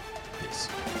 etc. Peace.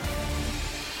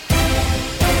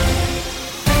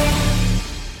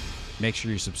 Make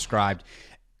sure you're subscribed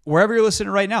wherever you're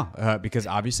listening right now, because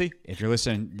obviously, if you're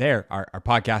listening there, our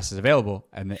podcast is available,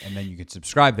 and then you can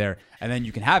subscribe there, and then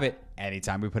you can have it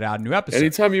anytime we put out a new episode.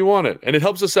 Anytime you want it. And it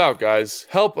helps us out, guys.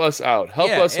 Help us out. Help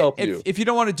us help you. If you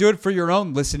don't want to do it for your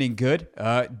own listening good,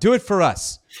 do it for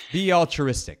us. Be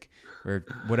altruistic, or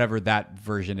whatever that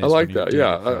version is. I like that.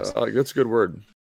 Yeah, that's a good word.